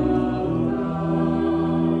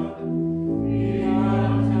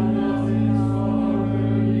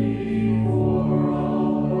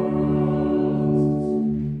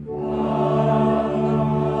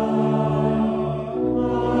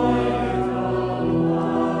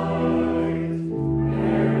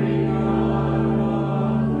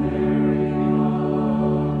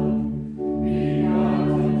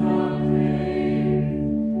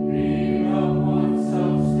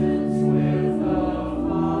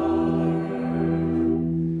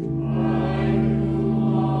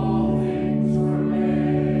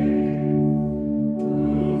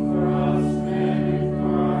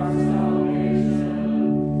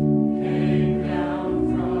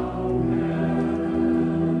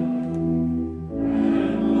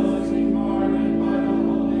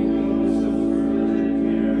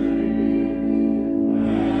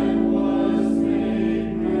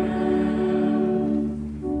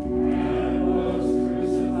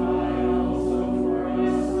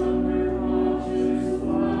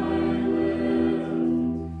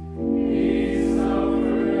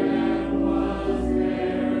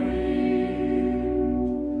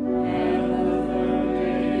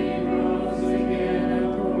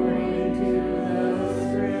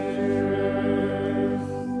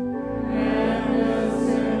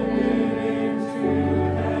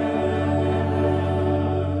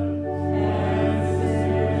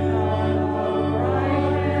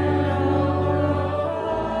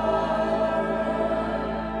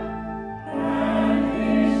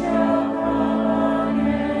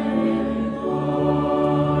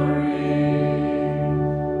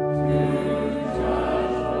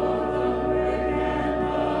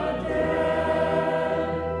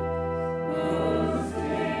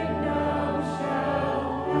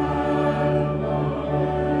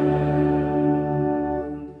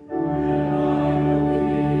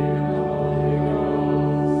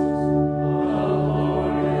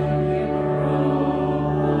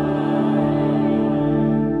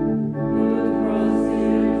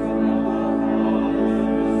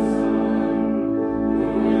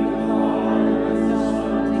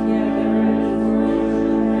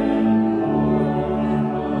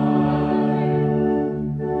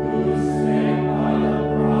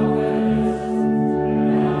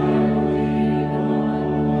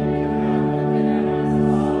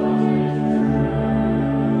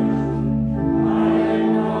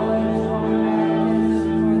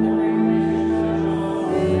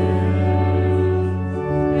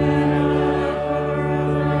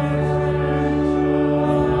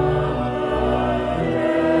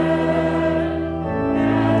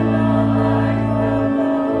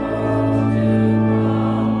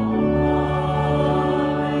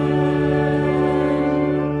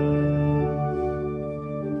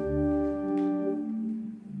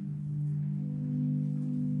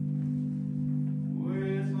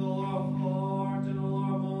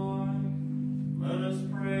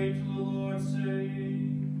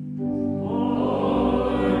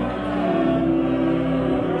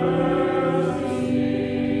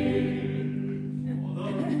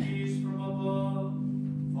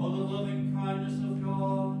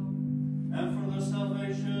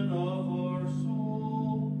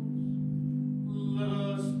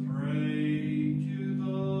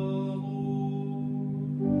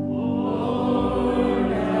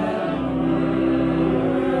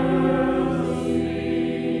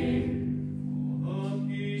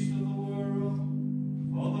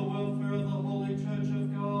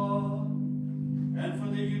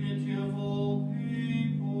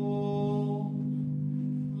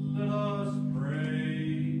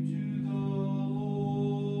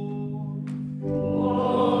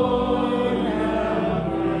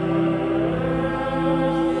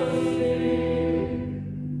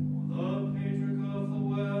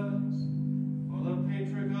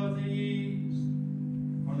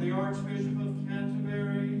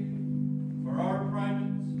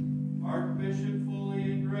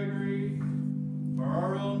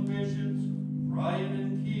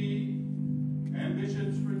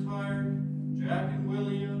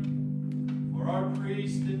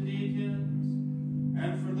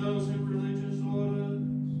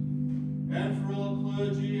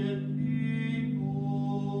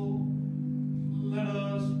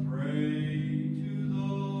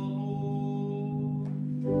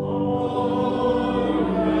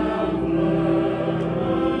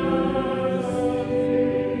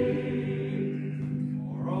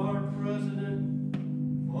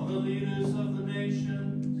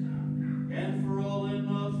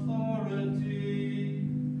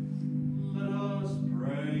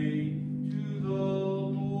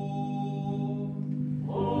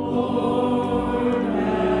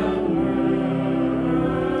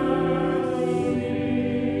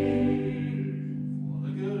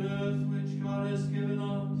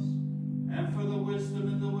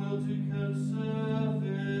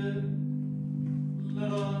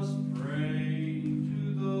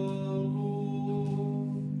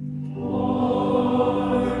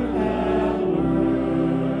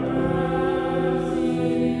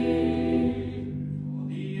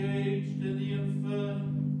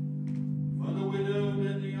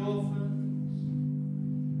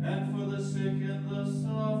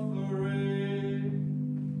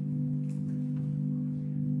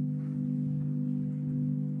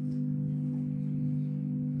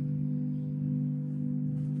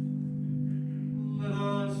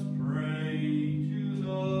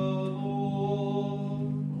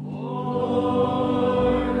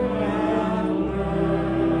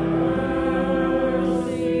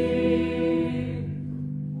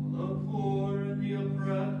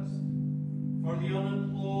the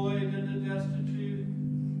unemployed and the destitute,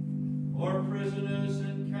 for prisoners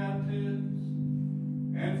and captives,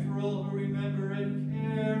 and for all who remember and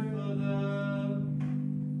care for them.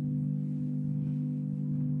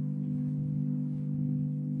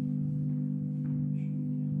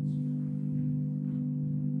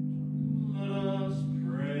 Let us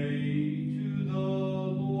pray to the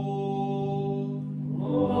Lord.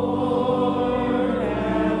 Lord,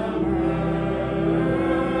 have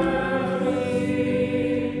mercy.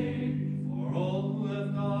 For all who have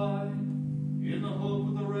died in the hope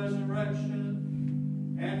of the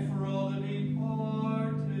resurrection, and for all the departed.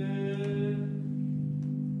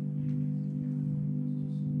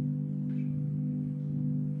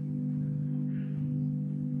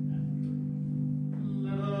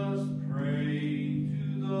 Let us pray to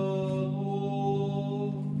the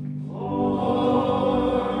Lord.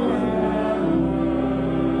 Lord, have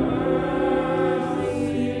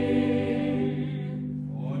mercy.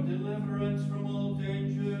 For deliverance from all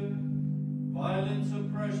danger, violence,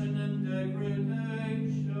 oppression, and degradation.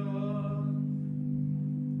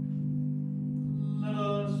 Let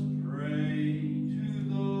us pray to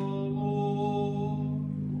the Lord.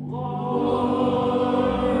 Lord,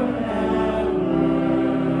 have mercy.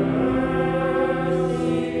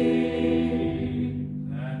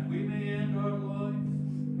 That we may end our life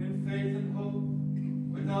in faith and hope,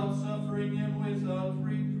 without suffering and without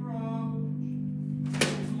reproach.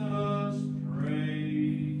 Let us pray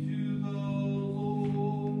to the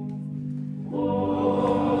Lord.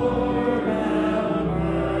 Lord, have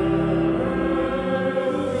mercy.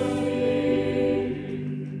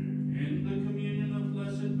 In the communion of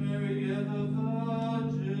Blessed Mary, ever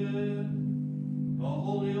Virgin, the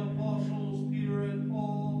holy apostles Peter and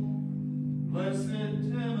Paul, blessed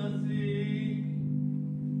Timothy,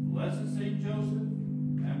 blessed Saint Joseph,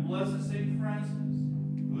 and blessed Saint Francis,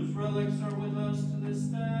 whose relics are with us to this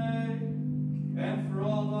day, and for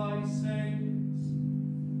all thy saints,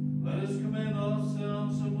 let us commend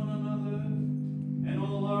ourselves and one another, and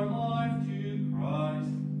all our life to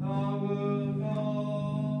Christ our God.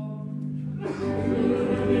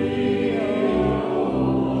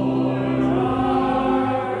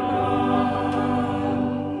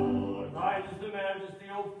 Thine is the majesty,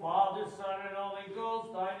 O Father, Son, and Holy Ghost.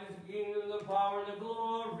 Thine is the kingdom, the power, and the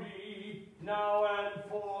glory, now and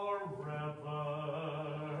forever.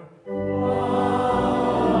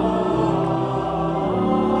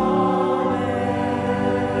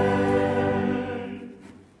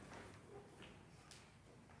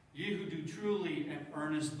 Ye who do truly and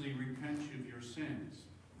earnestly repent you of your sins,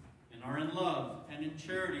 and are in love and in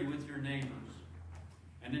charity with your neighbors,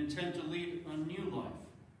 and intend to lead a new life,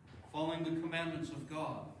 following the commandments of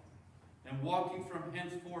God, and walking from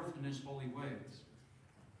henceforth in his holy ways.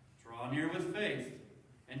 Draw near with faith,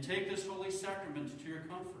 and take this holy sacrament to your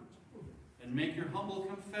comfort, and make your humble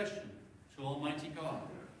confession to Almighty God,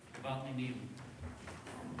 devoutly kneeling.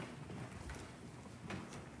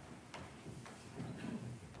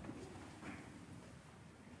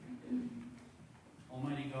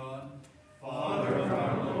 Almighty God, Father of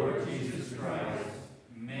our Lord Jesus Christ,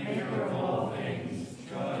 maker of all things,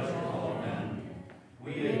 judge of all men,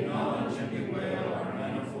 we acknowledge and bewail our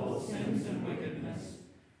manifold sins and wickedness,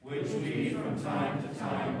 which we from time to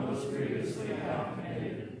time most grievously have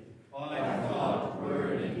committed, by thought,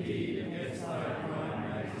 word, and deed against thy divine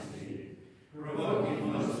majesty,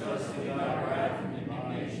 provoking most justly thy wrath and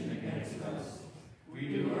indignation against us. We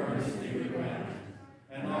do earnestly repent,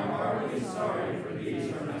 and are heartily sorry for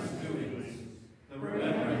these earnest doings. The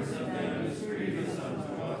remembrance of them is grievous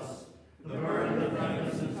unto us, the burden of them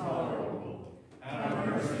is intolerable. Have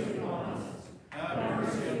mercy upon us, have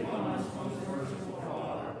mercy upon us, most merciful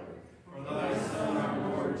Father, for thy Son, our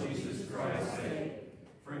Lord Jesus Christ's sake.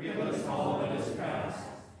 Forgive us all that is past,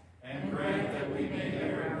 and grant that we may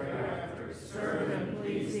ever hereafter serve and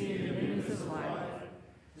please thee in newness of life,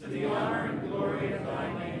 to the honor and glory of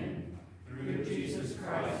thy name, through Jesus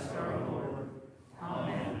Christ our Lord.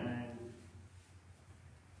 Amen.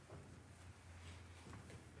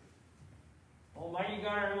 Almighty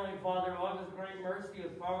God, our Heavenly Father, all His great mercy,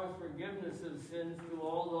 as far as forgiveness of sins to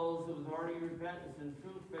all those who have already repentance and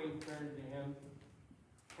true faith turned to Him,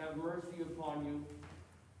 have mercy upon you.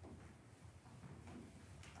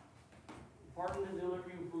 Pardon and deliver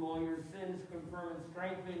you from all your sins, confirm and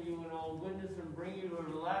strengthen you in all goodness, and bring you to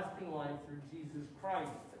everlasting life through Jesus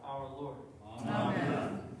Christ our Lord.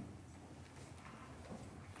 Amen.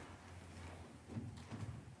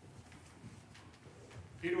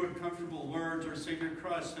 Hear what comfortable words our Savior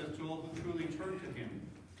Christ says to all who truly turn to him.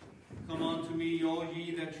 Come unto me, all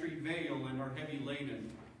ye that travail and are heavy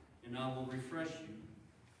laden, and I will refresh you.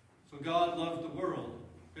 For God loved the world,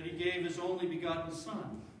 that he gave his only begotten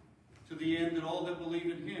Son, to the end that all that believe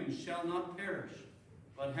in him shall not perish,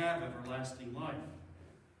 but have everlasting life.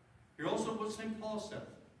 Here also what St. Paul saith,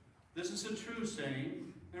 this is a true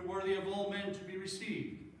saying, and worthy of all men to be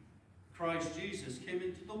received. Christ Jesus came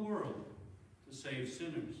into the world to save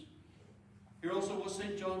sinners. Here also what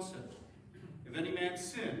St. John saith, if any man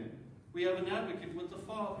sin, we have an advocate with the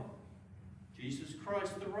Father, Jesus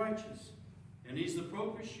Christ the righteous, and he's the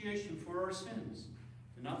propitiation for our sins,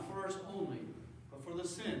 and not for ours only, but for the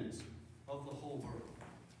sins of the whole world.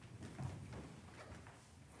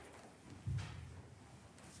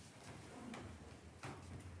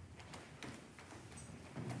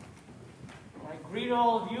 I greet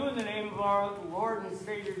all of you in the name of our Lord and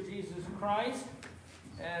Savior Jesus Christ,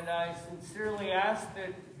 and I sincerely ask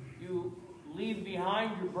that you leave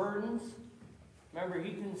behind your burdens. Remember,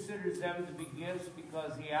 he considers them to be gifts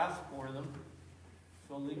because he asked for them.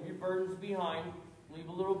 So leave your burdens behind. Leave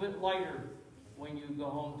a little bit lighter when you go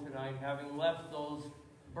home tonight, having left those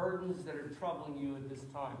burdens that are troubling you at this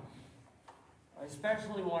time. I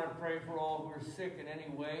especially want to pray for all who are sick in any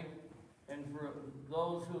way, and for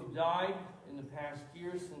those who have died in the past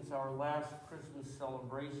year since our last Christmas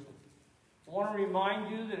celebration. I want to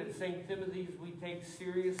remind you that at St. Timothy's we take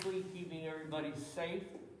seriously keeping everybody safe.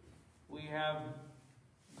 We have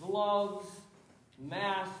gloves,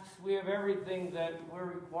 masks, we have everything that we're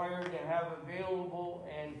required to have available,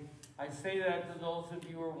 and I say that to those of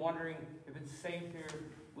you who are wondering if it's safe here.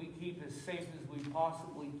 We keep as safe as we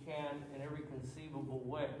possibly can in every conceivable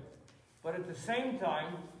way. But at the same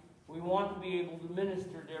time, we want to be able to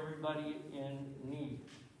minister to everybody in need.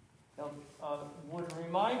 Now, would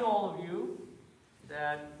remind all of you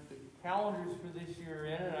that the calendars for this year are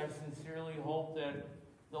in, and I sincerely hope that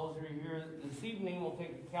those who are here this evening will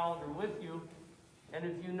take the calendar with you. And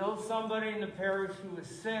if you know somebody in the parish who is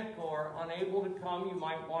sick or unable to come, you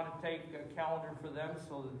might want to take a calendar for them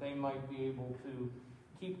so that they might be able to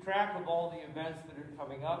keep track of all the events that are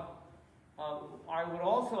coming up. I would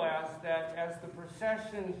also ask that as the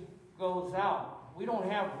procession goes out, we don't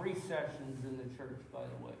have recessions in the church, by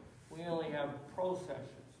the way. We only have processions.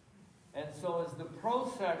 And so as the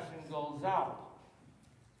procession goes out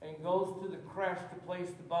and goes to the Crèche to place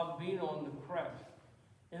the bambino in the Crèche,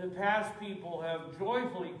 in the past people have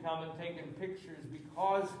joyfully come and taken pictures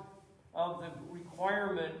because of the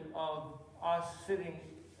requirement of us sitting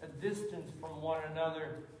a distance from one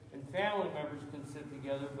another, and family members can sit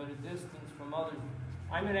together, but a distance from others.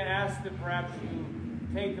 I'm going to ask that perhaps you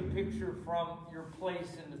take a picture from your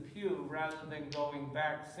place in the pew rather than going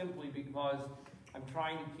back simply because I'm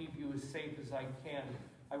trying to keep you as safe as I can.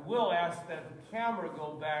 I will ask that the camera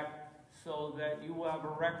go back so that you will have a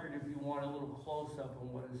record if you want a little close-up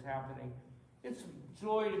on what is happening. It's a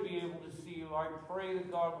joy to be able to see you. I pray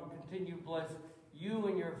that God will continue to bless you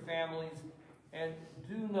and your families, and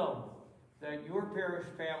do know that your parish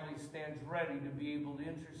family stands ready to be able to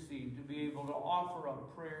intercede, to be able to offer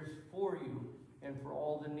up prayers for you and for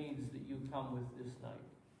all the needs that you come with this night.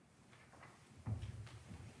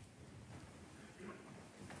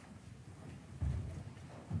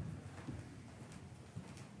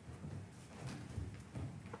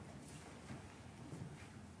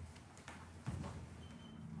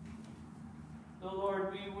 The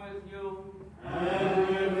Lord be with you. And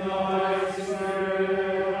with thy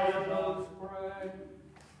spirit. Let us pray.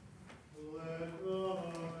 Let the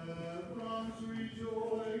heavens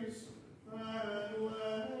rejoice, and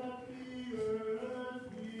let the earth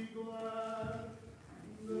be glad.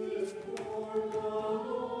 Before the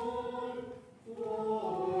Lord,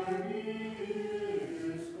 for he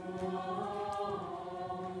is come.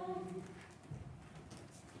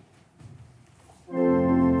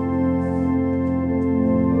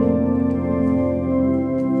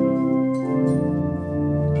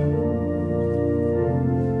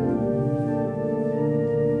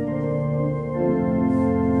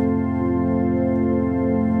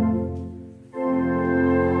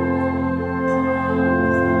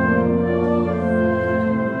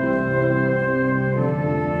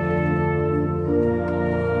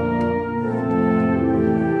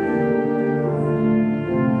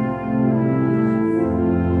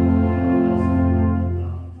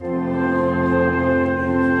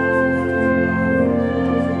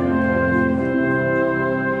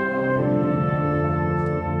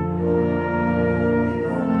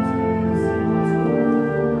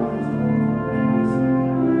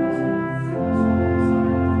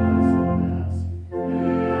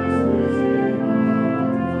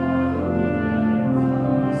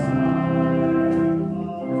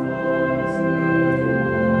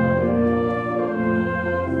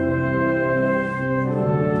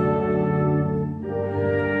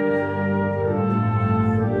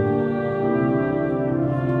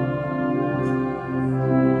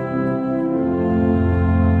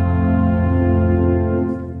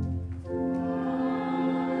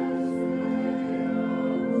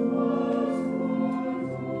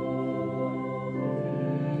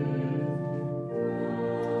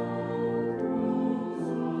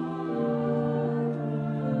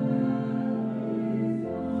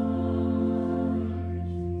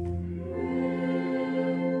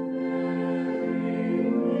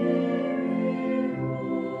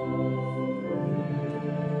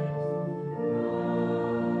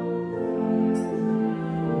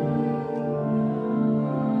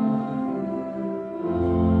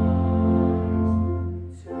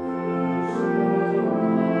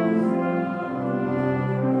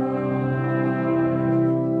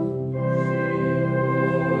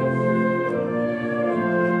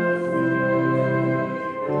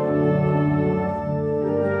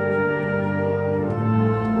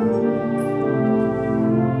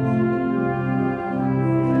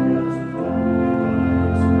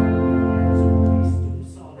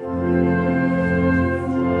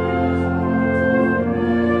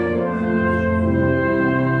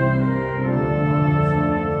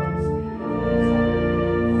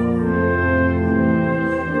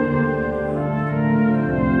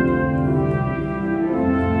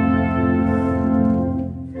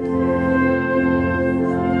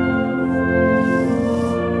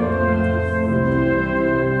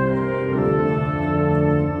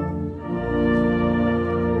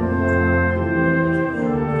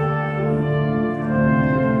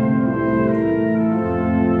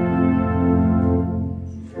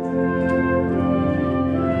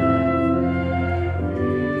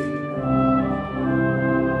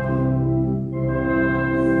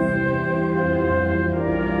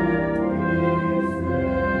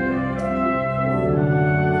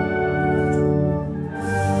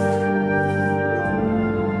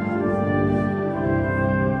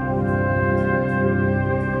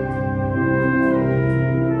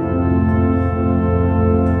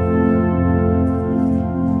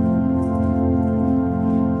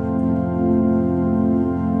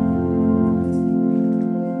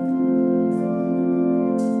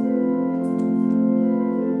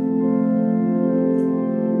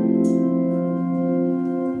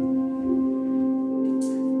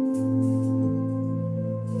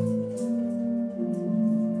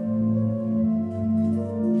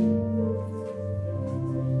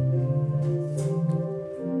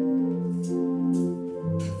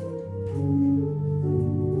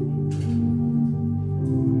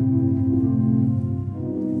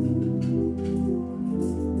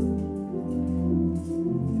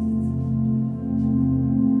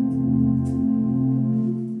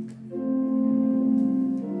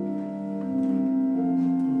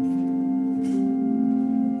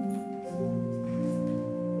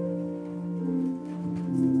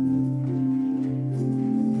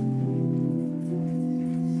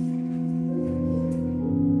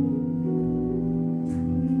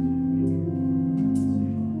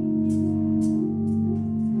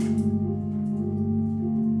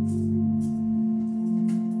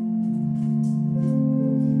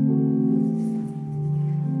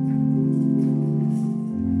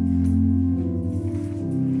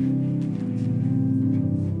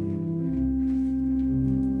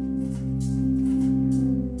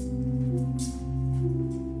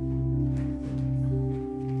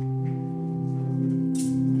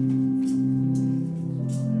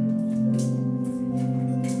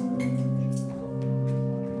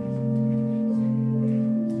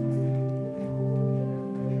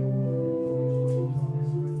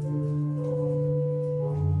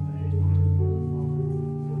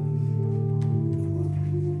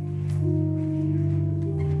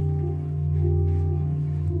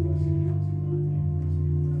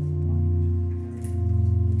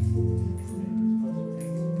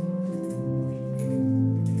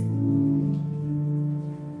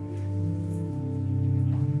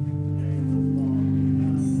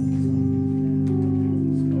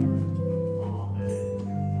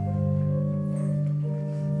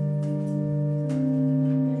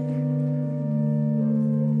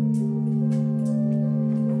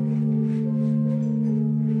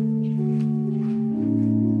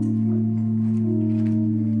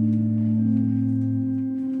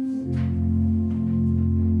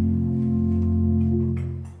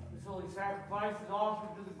 sacrifice is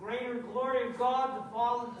offered to the greater glory of God, the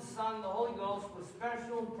Father, the Son, and the Holy Ghost, with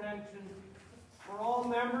special intention for all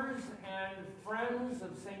members and friends of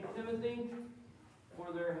St. Timothy,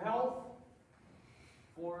 for their health,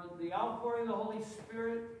 for the outpouring of the Holy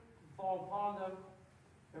Spirit to fall upon them,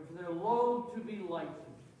 and for their load to be lightened,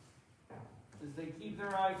 as they keep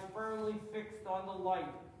their eyes firmly fixed on the light.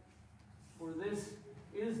 For this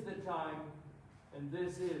is the time, and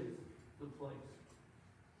this is the place.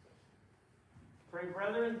 Pray,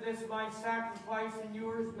 brethren, this my sacrifice and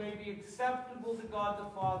yours may be acceptable to God the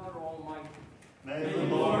Father Almighty. May the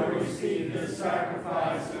Lord receive this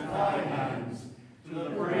sacrifice at thy hands, to the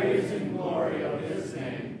praise and glory of his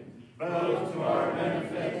name, both to our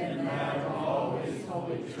benefit and that of all his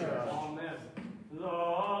holy church. Amen. The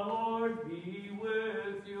Lord be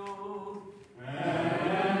with you.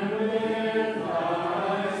 And with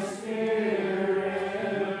thy spirit.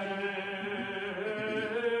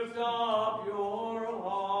 Lift up your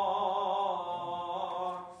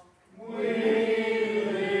hearts. We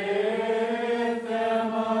lift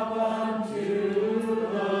them up unto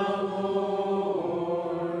the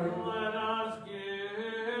Lord. Let us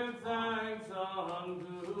give thanks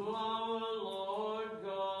unto our Lord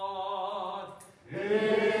God.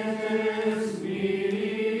 It is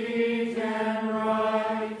meet and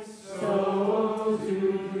right so to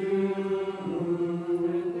do.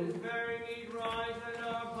 It is very meet, right, and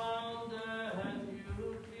our bounden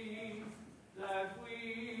duty that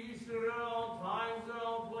we should at all times and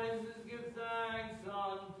all places give thanks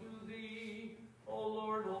unto thee, O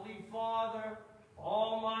Lord, Holy Father,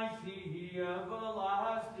 Almighty,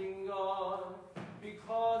 everlasting God,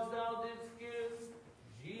 because thou didst give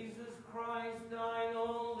Jesus Christ, thine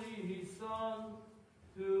only Son,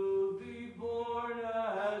 to be born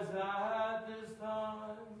as at this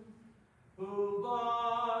time, who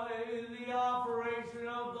by the operation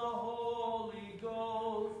of the Holy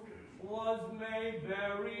Ghost was made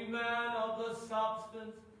very man of the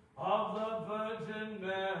substance of the Virgin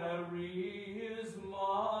Mary, his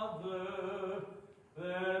mother,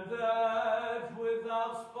 and that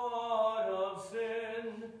without spot of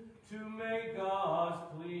sin, to make us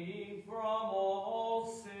clean from all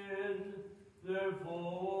sin.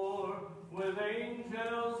 Therefore, with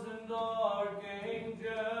angels and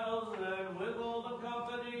archangels, and with all the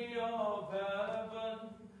company of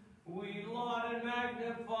heaven, we laud and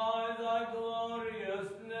magnify thy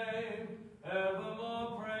glorious name,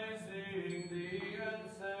 evermore praising thee and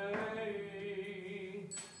saying,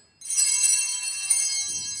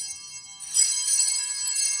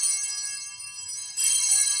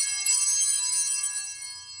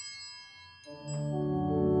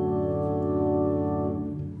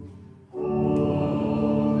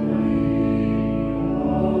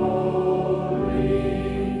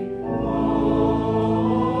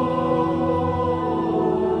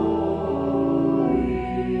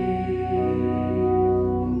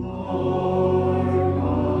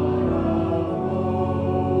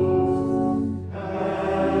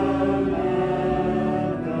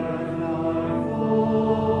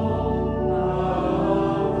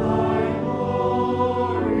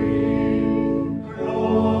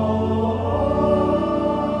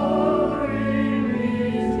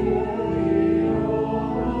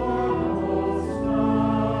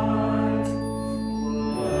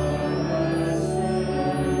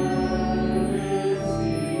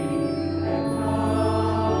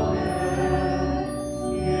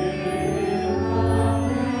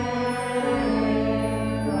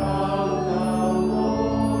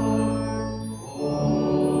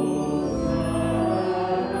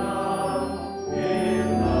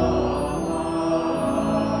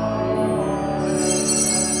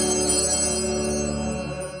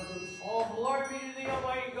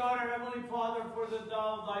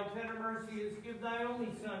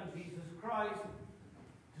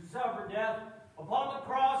 suffer death upon the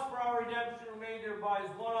cross for our redemption, made thereby as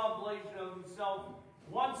one oblation of himself,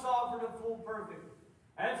 once offered a full, perfect,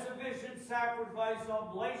 and sufficient sacrifice,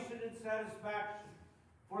 oblation, and satisfaction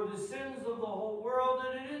for the sins of the whole world,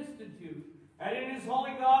 and an institute, and in his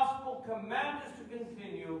holy gospel command us to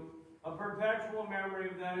continue a perpetual memory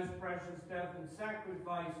of that his precious death and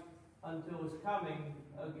sacrifice until his coming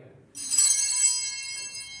again.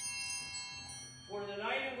 For the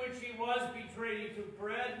night in which he was betrayed, he took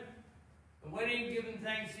bread, and when he had given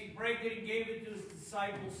thanks, he brake it and gave it to his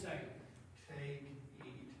disciples, saying, Take,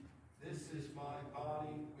 eat. This is my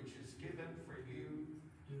body, which is given for you.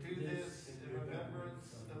 Do this in remembrance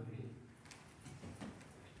of me.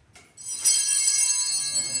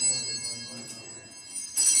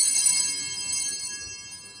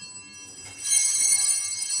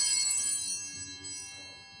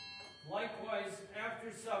 Likewise,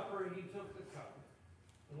 after supper, he took the cup.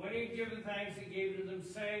 And when he had given thanks, he gave it to them,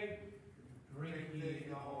 saying, Drink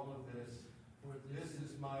ye all of this, for this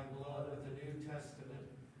is my blood of the New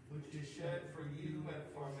Testament, which is shed for you and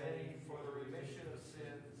for many for the remission of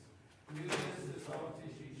sins. Do this as oft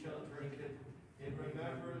as ye shall drink it, in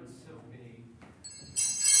remembrance of me.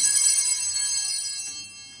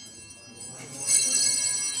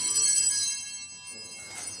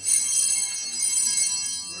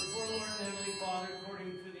 Wherefore, Lord and Heavenly Father,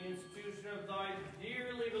 according to the institution of thy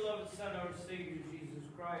dearly beloved Son, our Savior, Jesus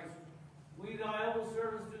Christ, we, thy humble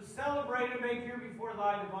servants, do celebrate and make here before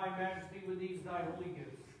thy divine majesty with these thy holy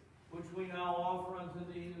gifts, which we now offer unto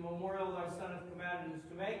thee, the memorial thy Son hath commanded us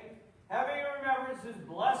to make, having in remembrance his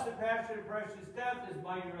blessed passion and precious death, his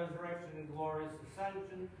mighty resurrection and glorious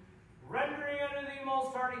ascension, rendering unto thee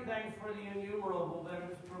most hearty thanks for the innumerable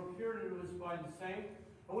benefits procured unto us by the same.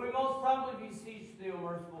 And we most humbly beseech thee, O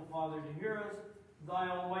merciful Father, to hear us, thy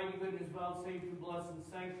almighty goodness vouchsafe to bless and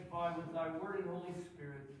sanctify with thy word and Holy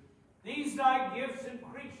Spirit these thy gifts and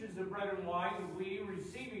creatures of bread and wine, and we,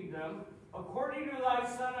 receiving them, according to thy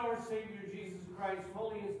Son, our Savior, Jesus Christ,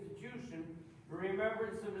 holy institution, in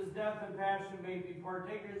remembrance of his death and passion, may be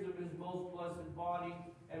partakers of his most blessed body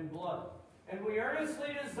and blood. And we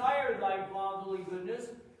earnestly desire thy fatherly goodness,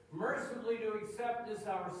 mercifully to accept this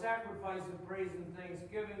our sacrifice of praise and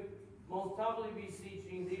thanksgiving, most humbly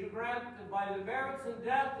beseeching thee to grant that by the merits and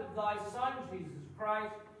death of thy Son, Jesus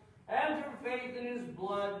Christ, and through faith in his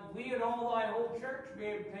blood, we and all thy whole church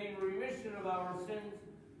may obtain remission of our sins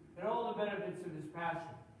and all the benefits of his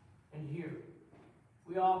passion. And here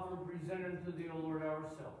we offer and present unto thee, O Lord,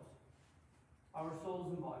 ourselves, our souls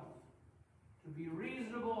and bodies, to be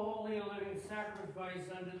reasonable, holy, and living sacrifice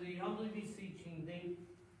unto thee, humbly beseeching thee,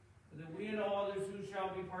 that we and all others who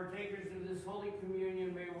shall be partakers of this holy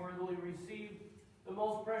communion may worthily receive the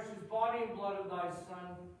most precious body and blood of thy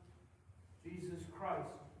Son, Jesus Christ,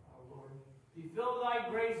 our Lord. Be filled with thy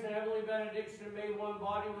grace and heavenly benediction, and made one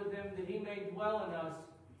body with him, that he may dwell in us,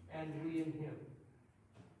 and we in him.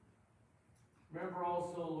 Remember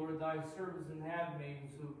also, Lord, thy servants and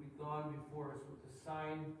handmaidens who have gone before us with the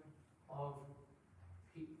sign of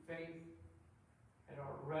faith and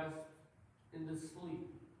our rest in the sleep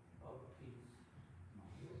of peace.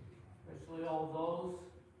 Especially all those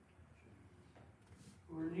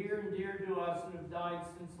who are near and dear to us and have died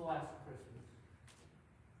since last Christmas.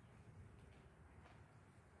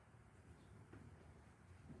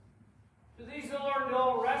 To these, O Lord,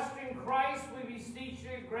 all rest in Christ, we beseech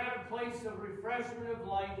thee, grant a place of refreshment, of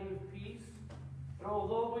light, and of peace. But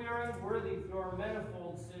although we are unworthy through our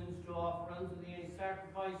manifold sins to offer unto thee any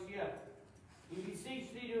sacrifice yet, we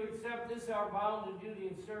beseech thee to accept this our bounden duty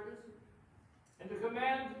and service, and to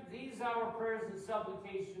command these our prayers and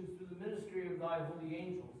supplications through the ministry of thy holy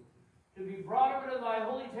angels, to be brought up into thy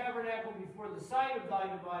holy tabernacle before the sight of thy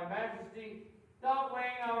divine majesty, not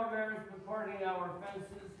weighing our merits, but pardoning our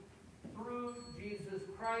offenses, through Jesus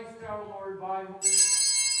Christ our Lord, by whom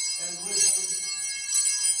and with whom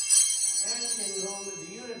and in whom in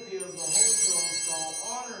the unity of the Holy Ghost all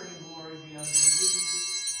honor and glory be unto thee,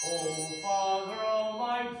 O Father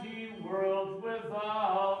Almighty, world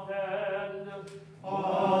without end.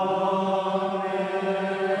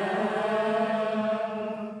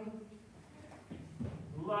 Amen.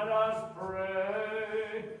 Let us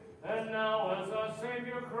pray. And now, as our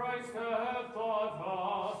Savior Christ hath taught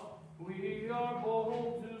us, we are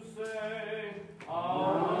bold to say,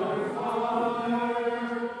 Our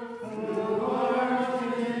Father, who art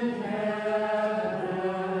in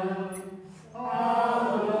heaven,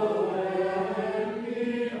 hallowed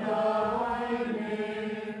be thy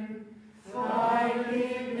name. Thy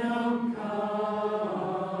kingdom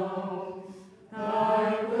come,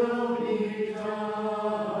 thy will be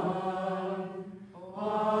done,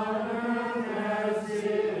 on earth as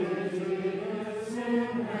it is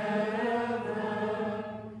in heaven.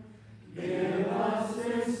 Give us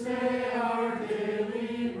this day our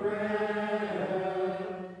daily bread,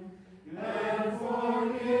 and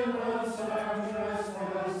forgive us our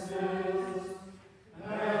trespasses,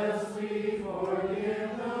 as we forgive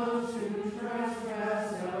those who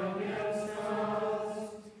trespass against us.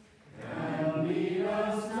 And lead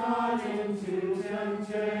us not into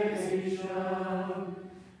temptation,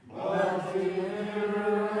 but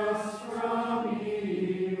deliver us from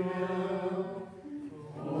evil.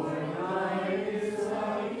 For thine is the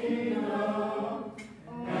kingdom,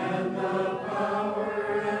 and the power,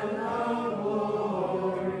 and the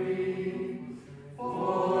glory,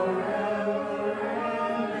 forever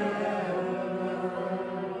and ever.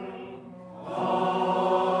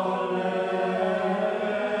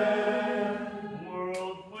 Amen.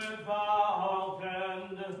 World without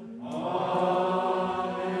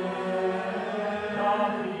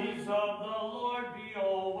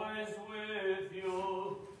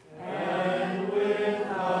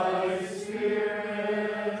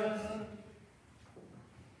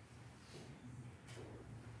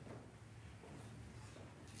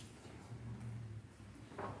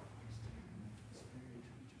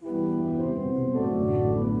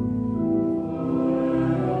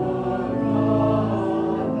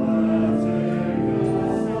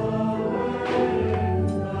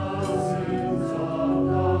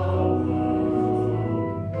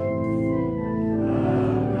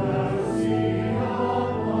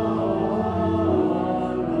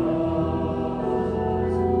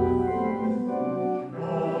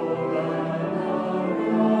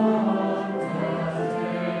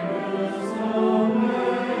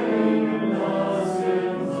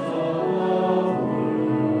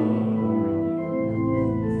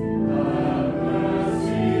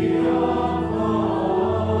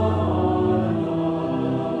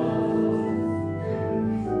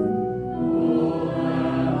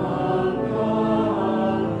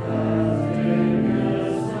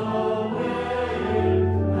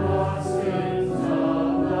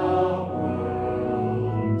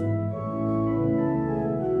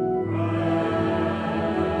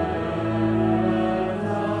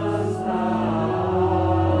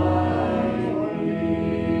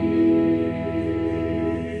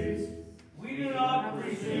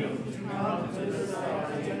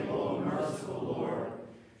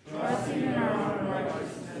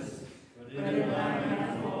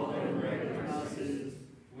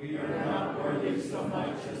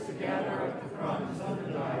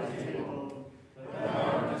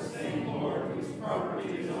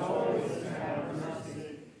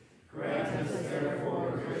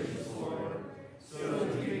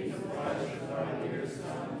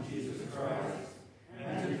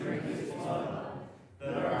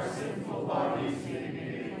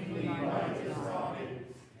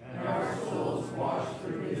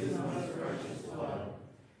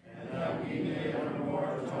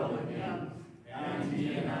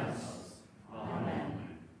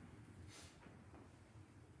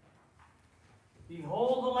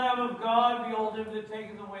God, behold him that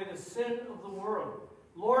taketh away the sin of the world.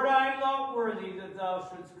 Lord, I am not worthy that thou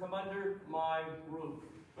shouldst come under my roof.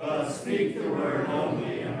 But speak the word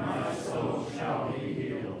only, and my soul shall be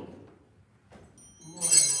healed.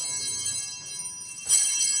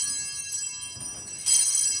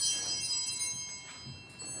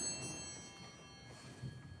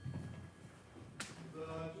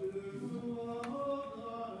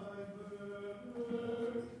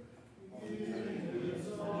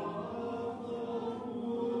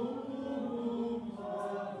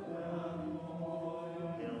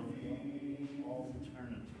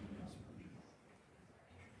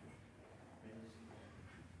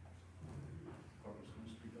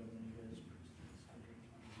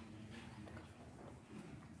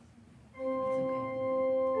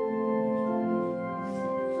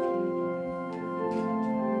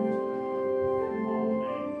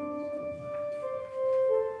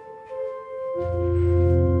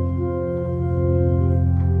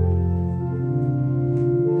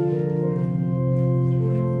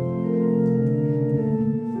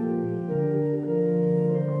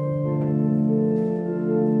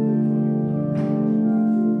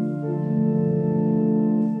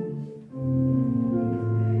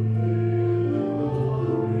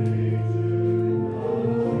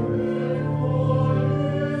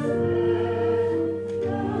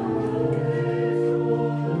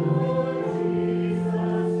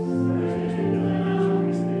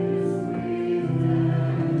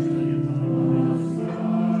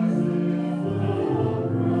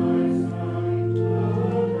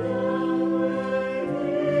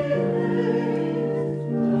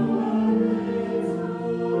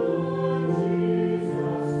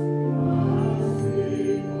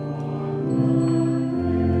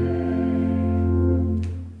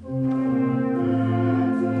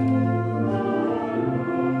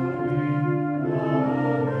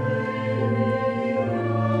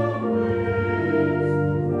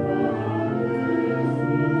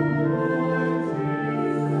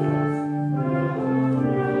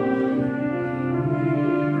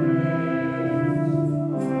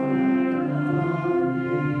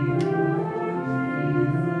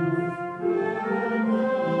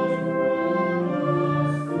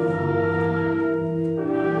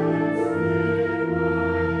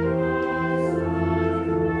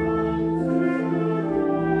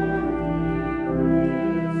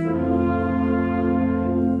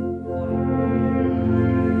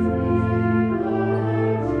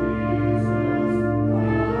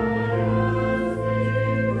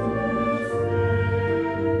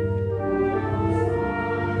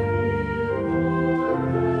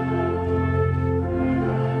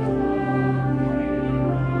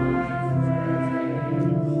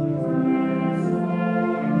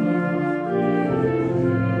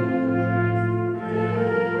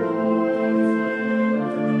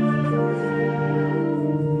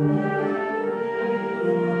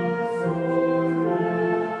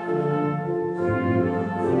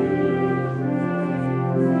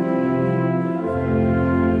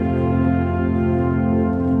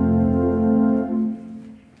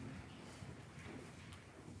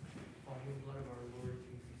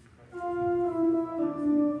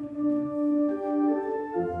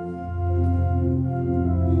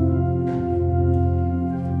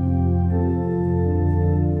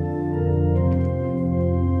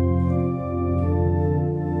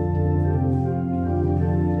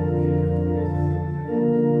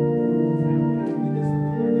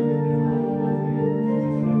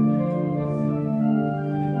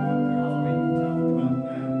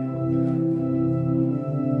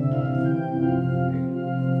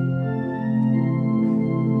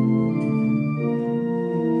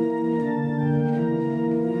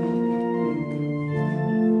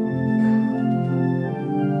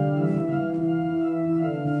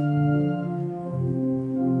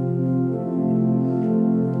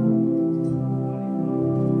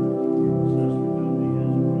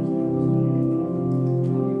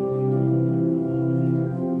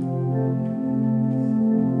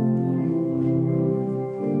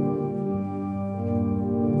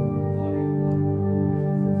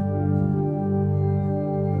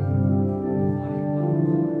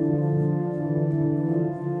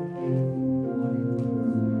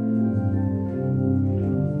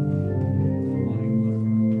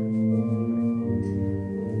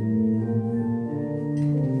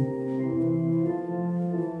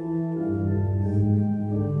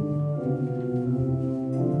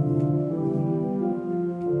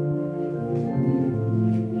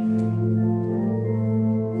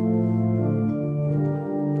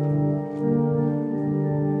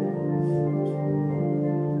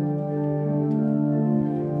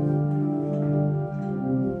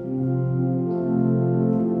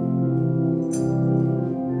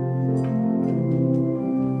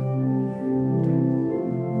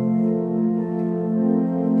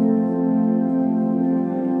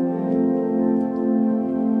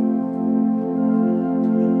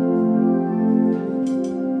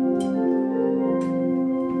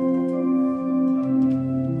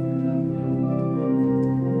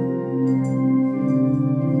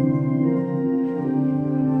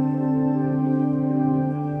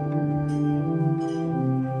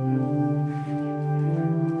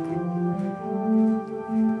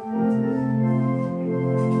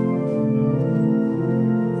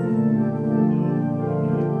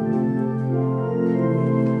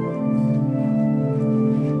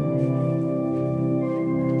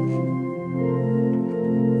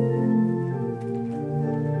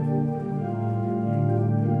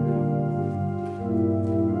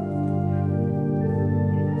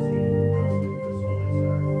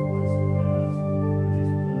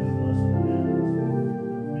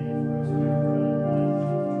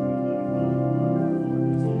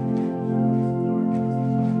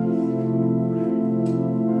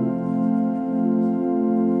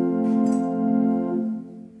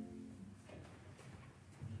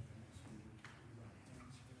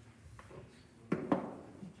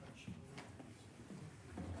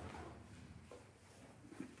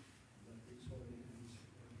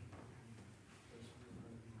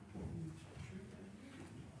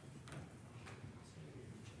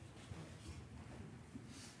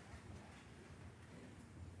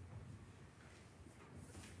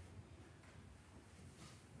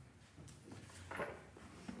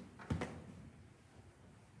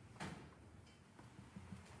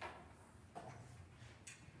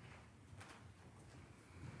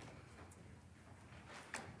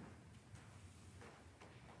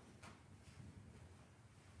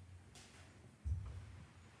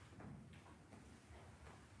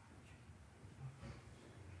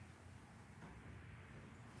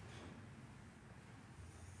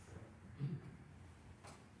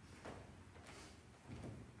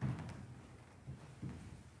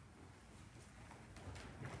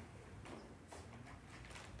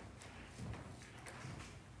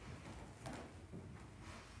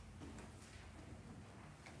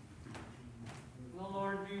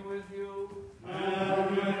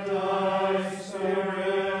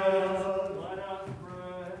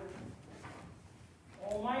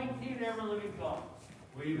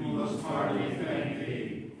 most heartily thank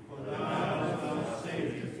thee, for thou hast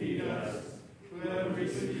vouchsafed to feed us, who have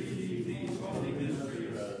received these holy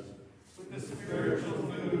mysteries, with the spiritual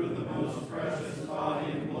food of the most precious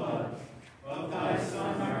body and blood of thy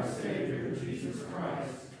Son, our Savior, Jesus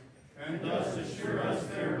Christ, and thus assure us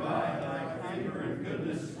thereby thy favor and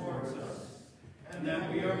goodness towards us, and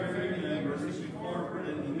that we are very members incorporate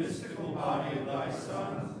in the mystical body of thy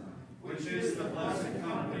Son, which is the blessed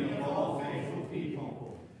company of all faithful people,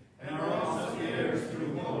 and are also heirs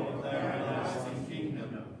through hope of thy everlasting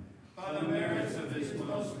kingdom, by the merits of his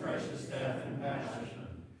most precious death and passion.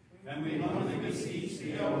 And we humbly beseech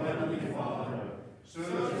thee, O Heavenly Father, so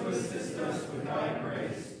to assist us with thy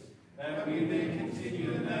grace, that we may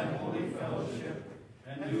continue in that holy fellowship,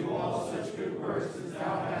 and do all such good works as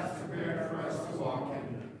thou hast prepared for us to walk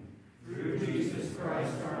in. Through Jesus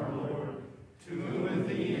Christ our Lord, to whom with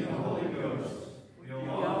thee and the Holy Ghost be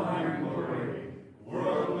all honor and glory,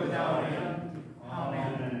 world without end.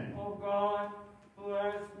 Amen. O God, who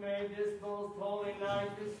hast made this most holy night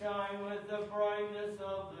to shine with the brightness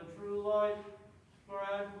of the true light,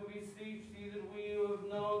 grant, we beseech thee, that we who have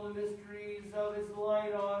known the mysteries of his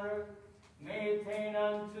light honor may attain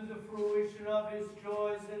unto the fruition of his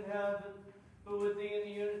joys in heaven, who with thee in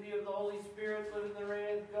the unity of the Holy Spirit live in the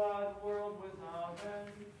reign of God, world without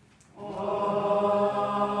end.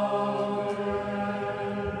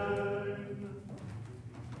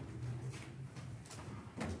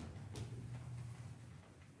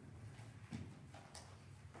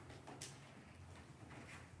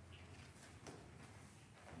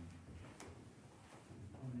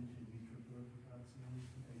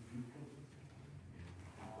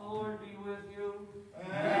 The Lord be with you.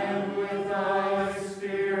 And with thy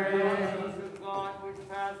spirit. The peace of God, which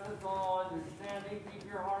passeth all understanding, keep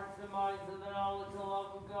your hearts and minds in the knowledge and love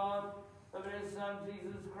of God, of his Son,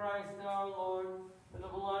 Jesus Christ our Lord, and the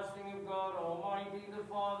blessing of God Almighty, the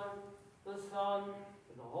Father, the Son,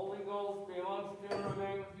 and the Holy Ghost be amongst you and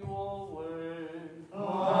remain with you always.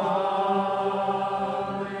 Amen.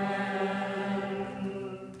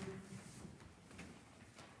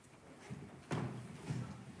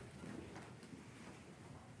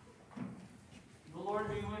 The Lord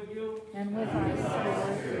be with you. And with thy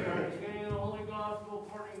spirit. Beginning of the Holy Gospel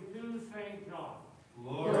according to St. John.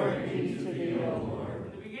 Glory be to thee, O Lord.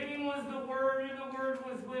 In the beginning was the Word, and the Word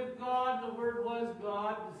was with God. The Word was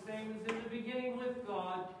God, the same as in the beginning with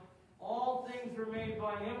God. All things were made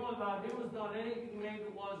by him. Without him was not anything made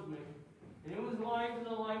that was made. And it was light, and the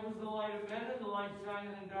light was the light of men, and the light shined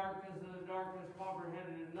in darkness, and the darkness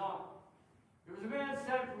comprehended it not. There was a man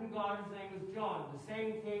sent from God, his name was John. The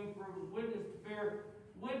same came for witness to bear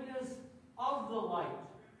witness of the light,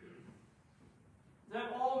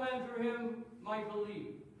 that all men through him might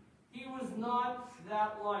believe. He was not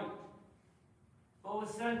that light, but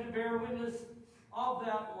was sent to bear witness of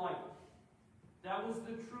that light. That was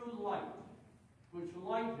the true light, which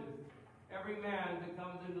lighteth every man that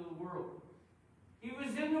comes into the world. He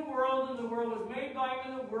was in the world, and the world was made by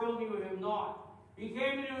him, and the world knew him not. He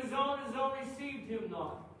came into his own received him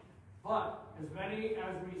not. But as many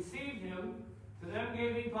as received him, to them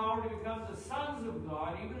gave he power to become the sons of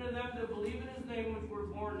God, even to them that believe in his name, which were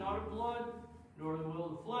born not of blood, nor the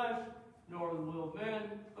will of flesh, nor the will of man,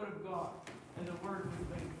 but of God. And the Word was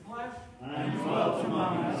made flesh, And dwelt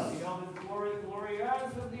among us. beheld his glory, the glory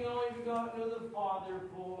as of the only begotten of the Father,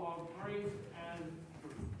 full of grace and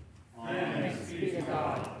truth. Thanks be to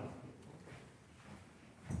God.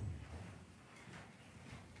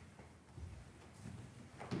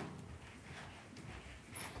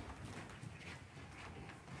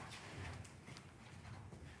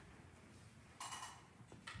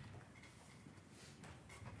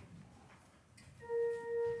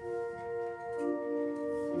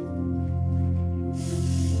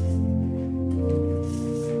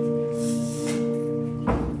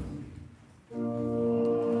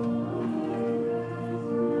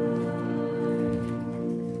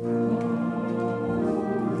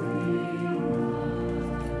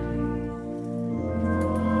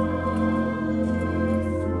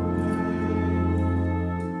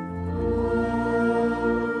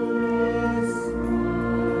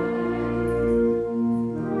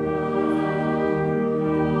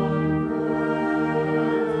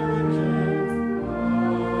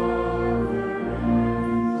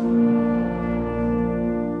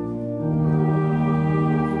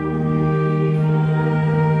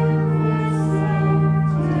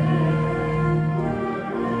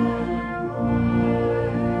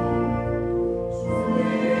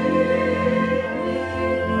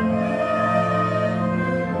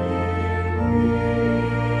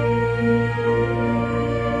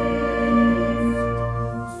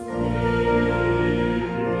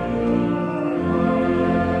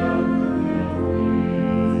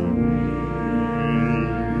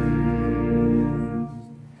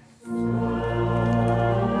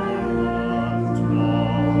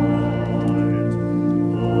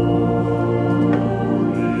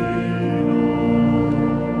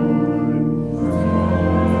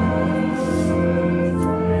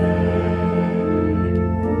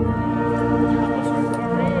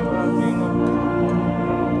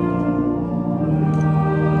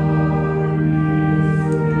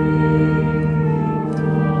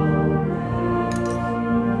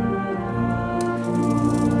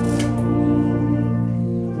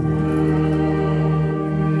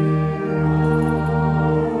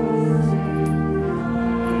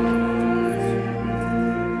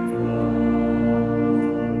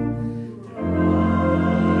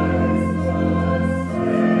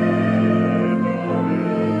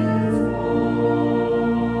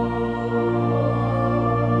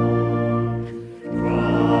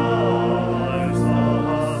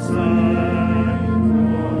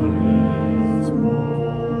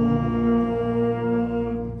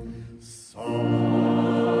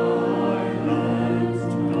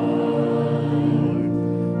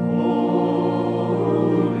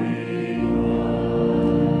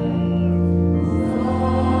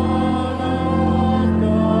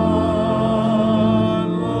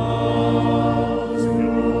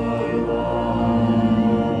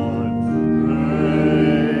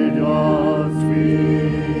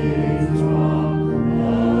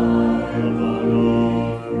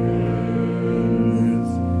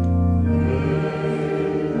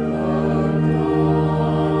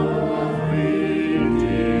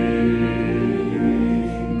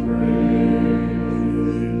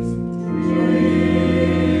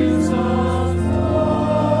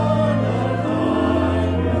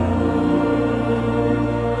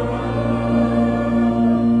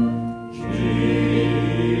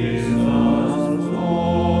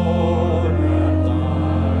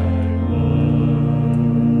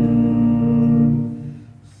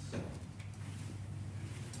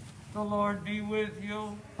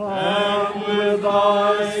 you. And with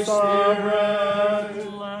thy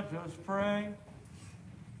spirit. Let us pray.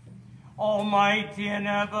 Almighty and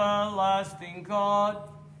everlasting God,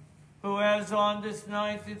 who has on this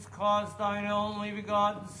night it's caused thine only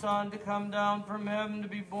begotten Son to come down from heaven to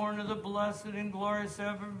be born of the blessed and glorious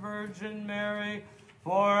ever Virgin Mary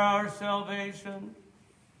for our salvation.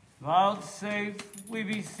 Vouchsafe, we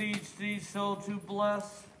beseech thee, so to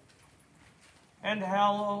bless and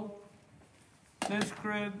hallow this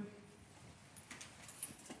crib,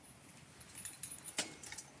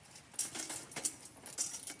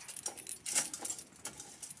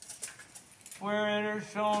 wherein are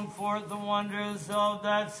shown forth the wonders of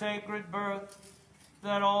that sacred birth,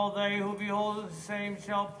 that all they who behold the same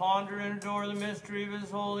shall ponder and adore the mystery of his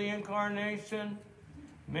holy incarnation,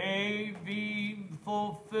 may be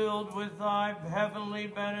fulfilled with thy heavenly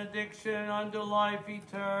benediction unto life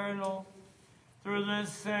eternal. Through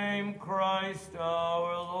this same Christ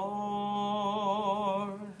our Lord.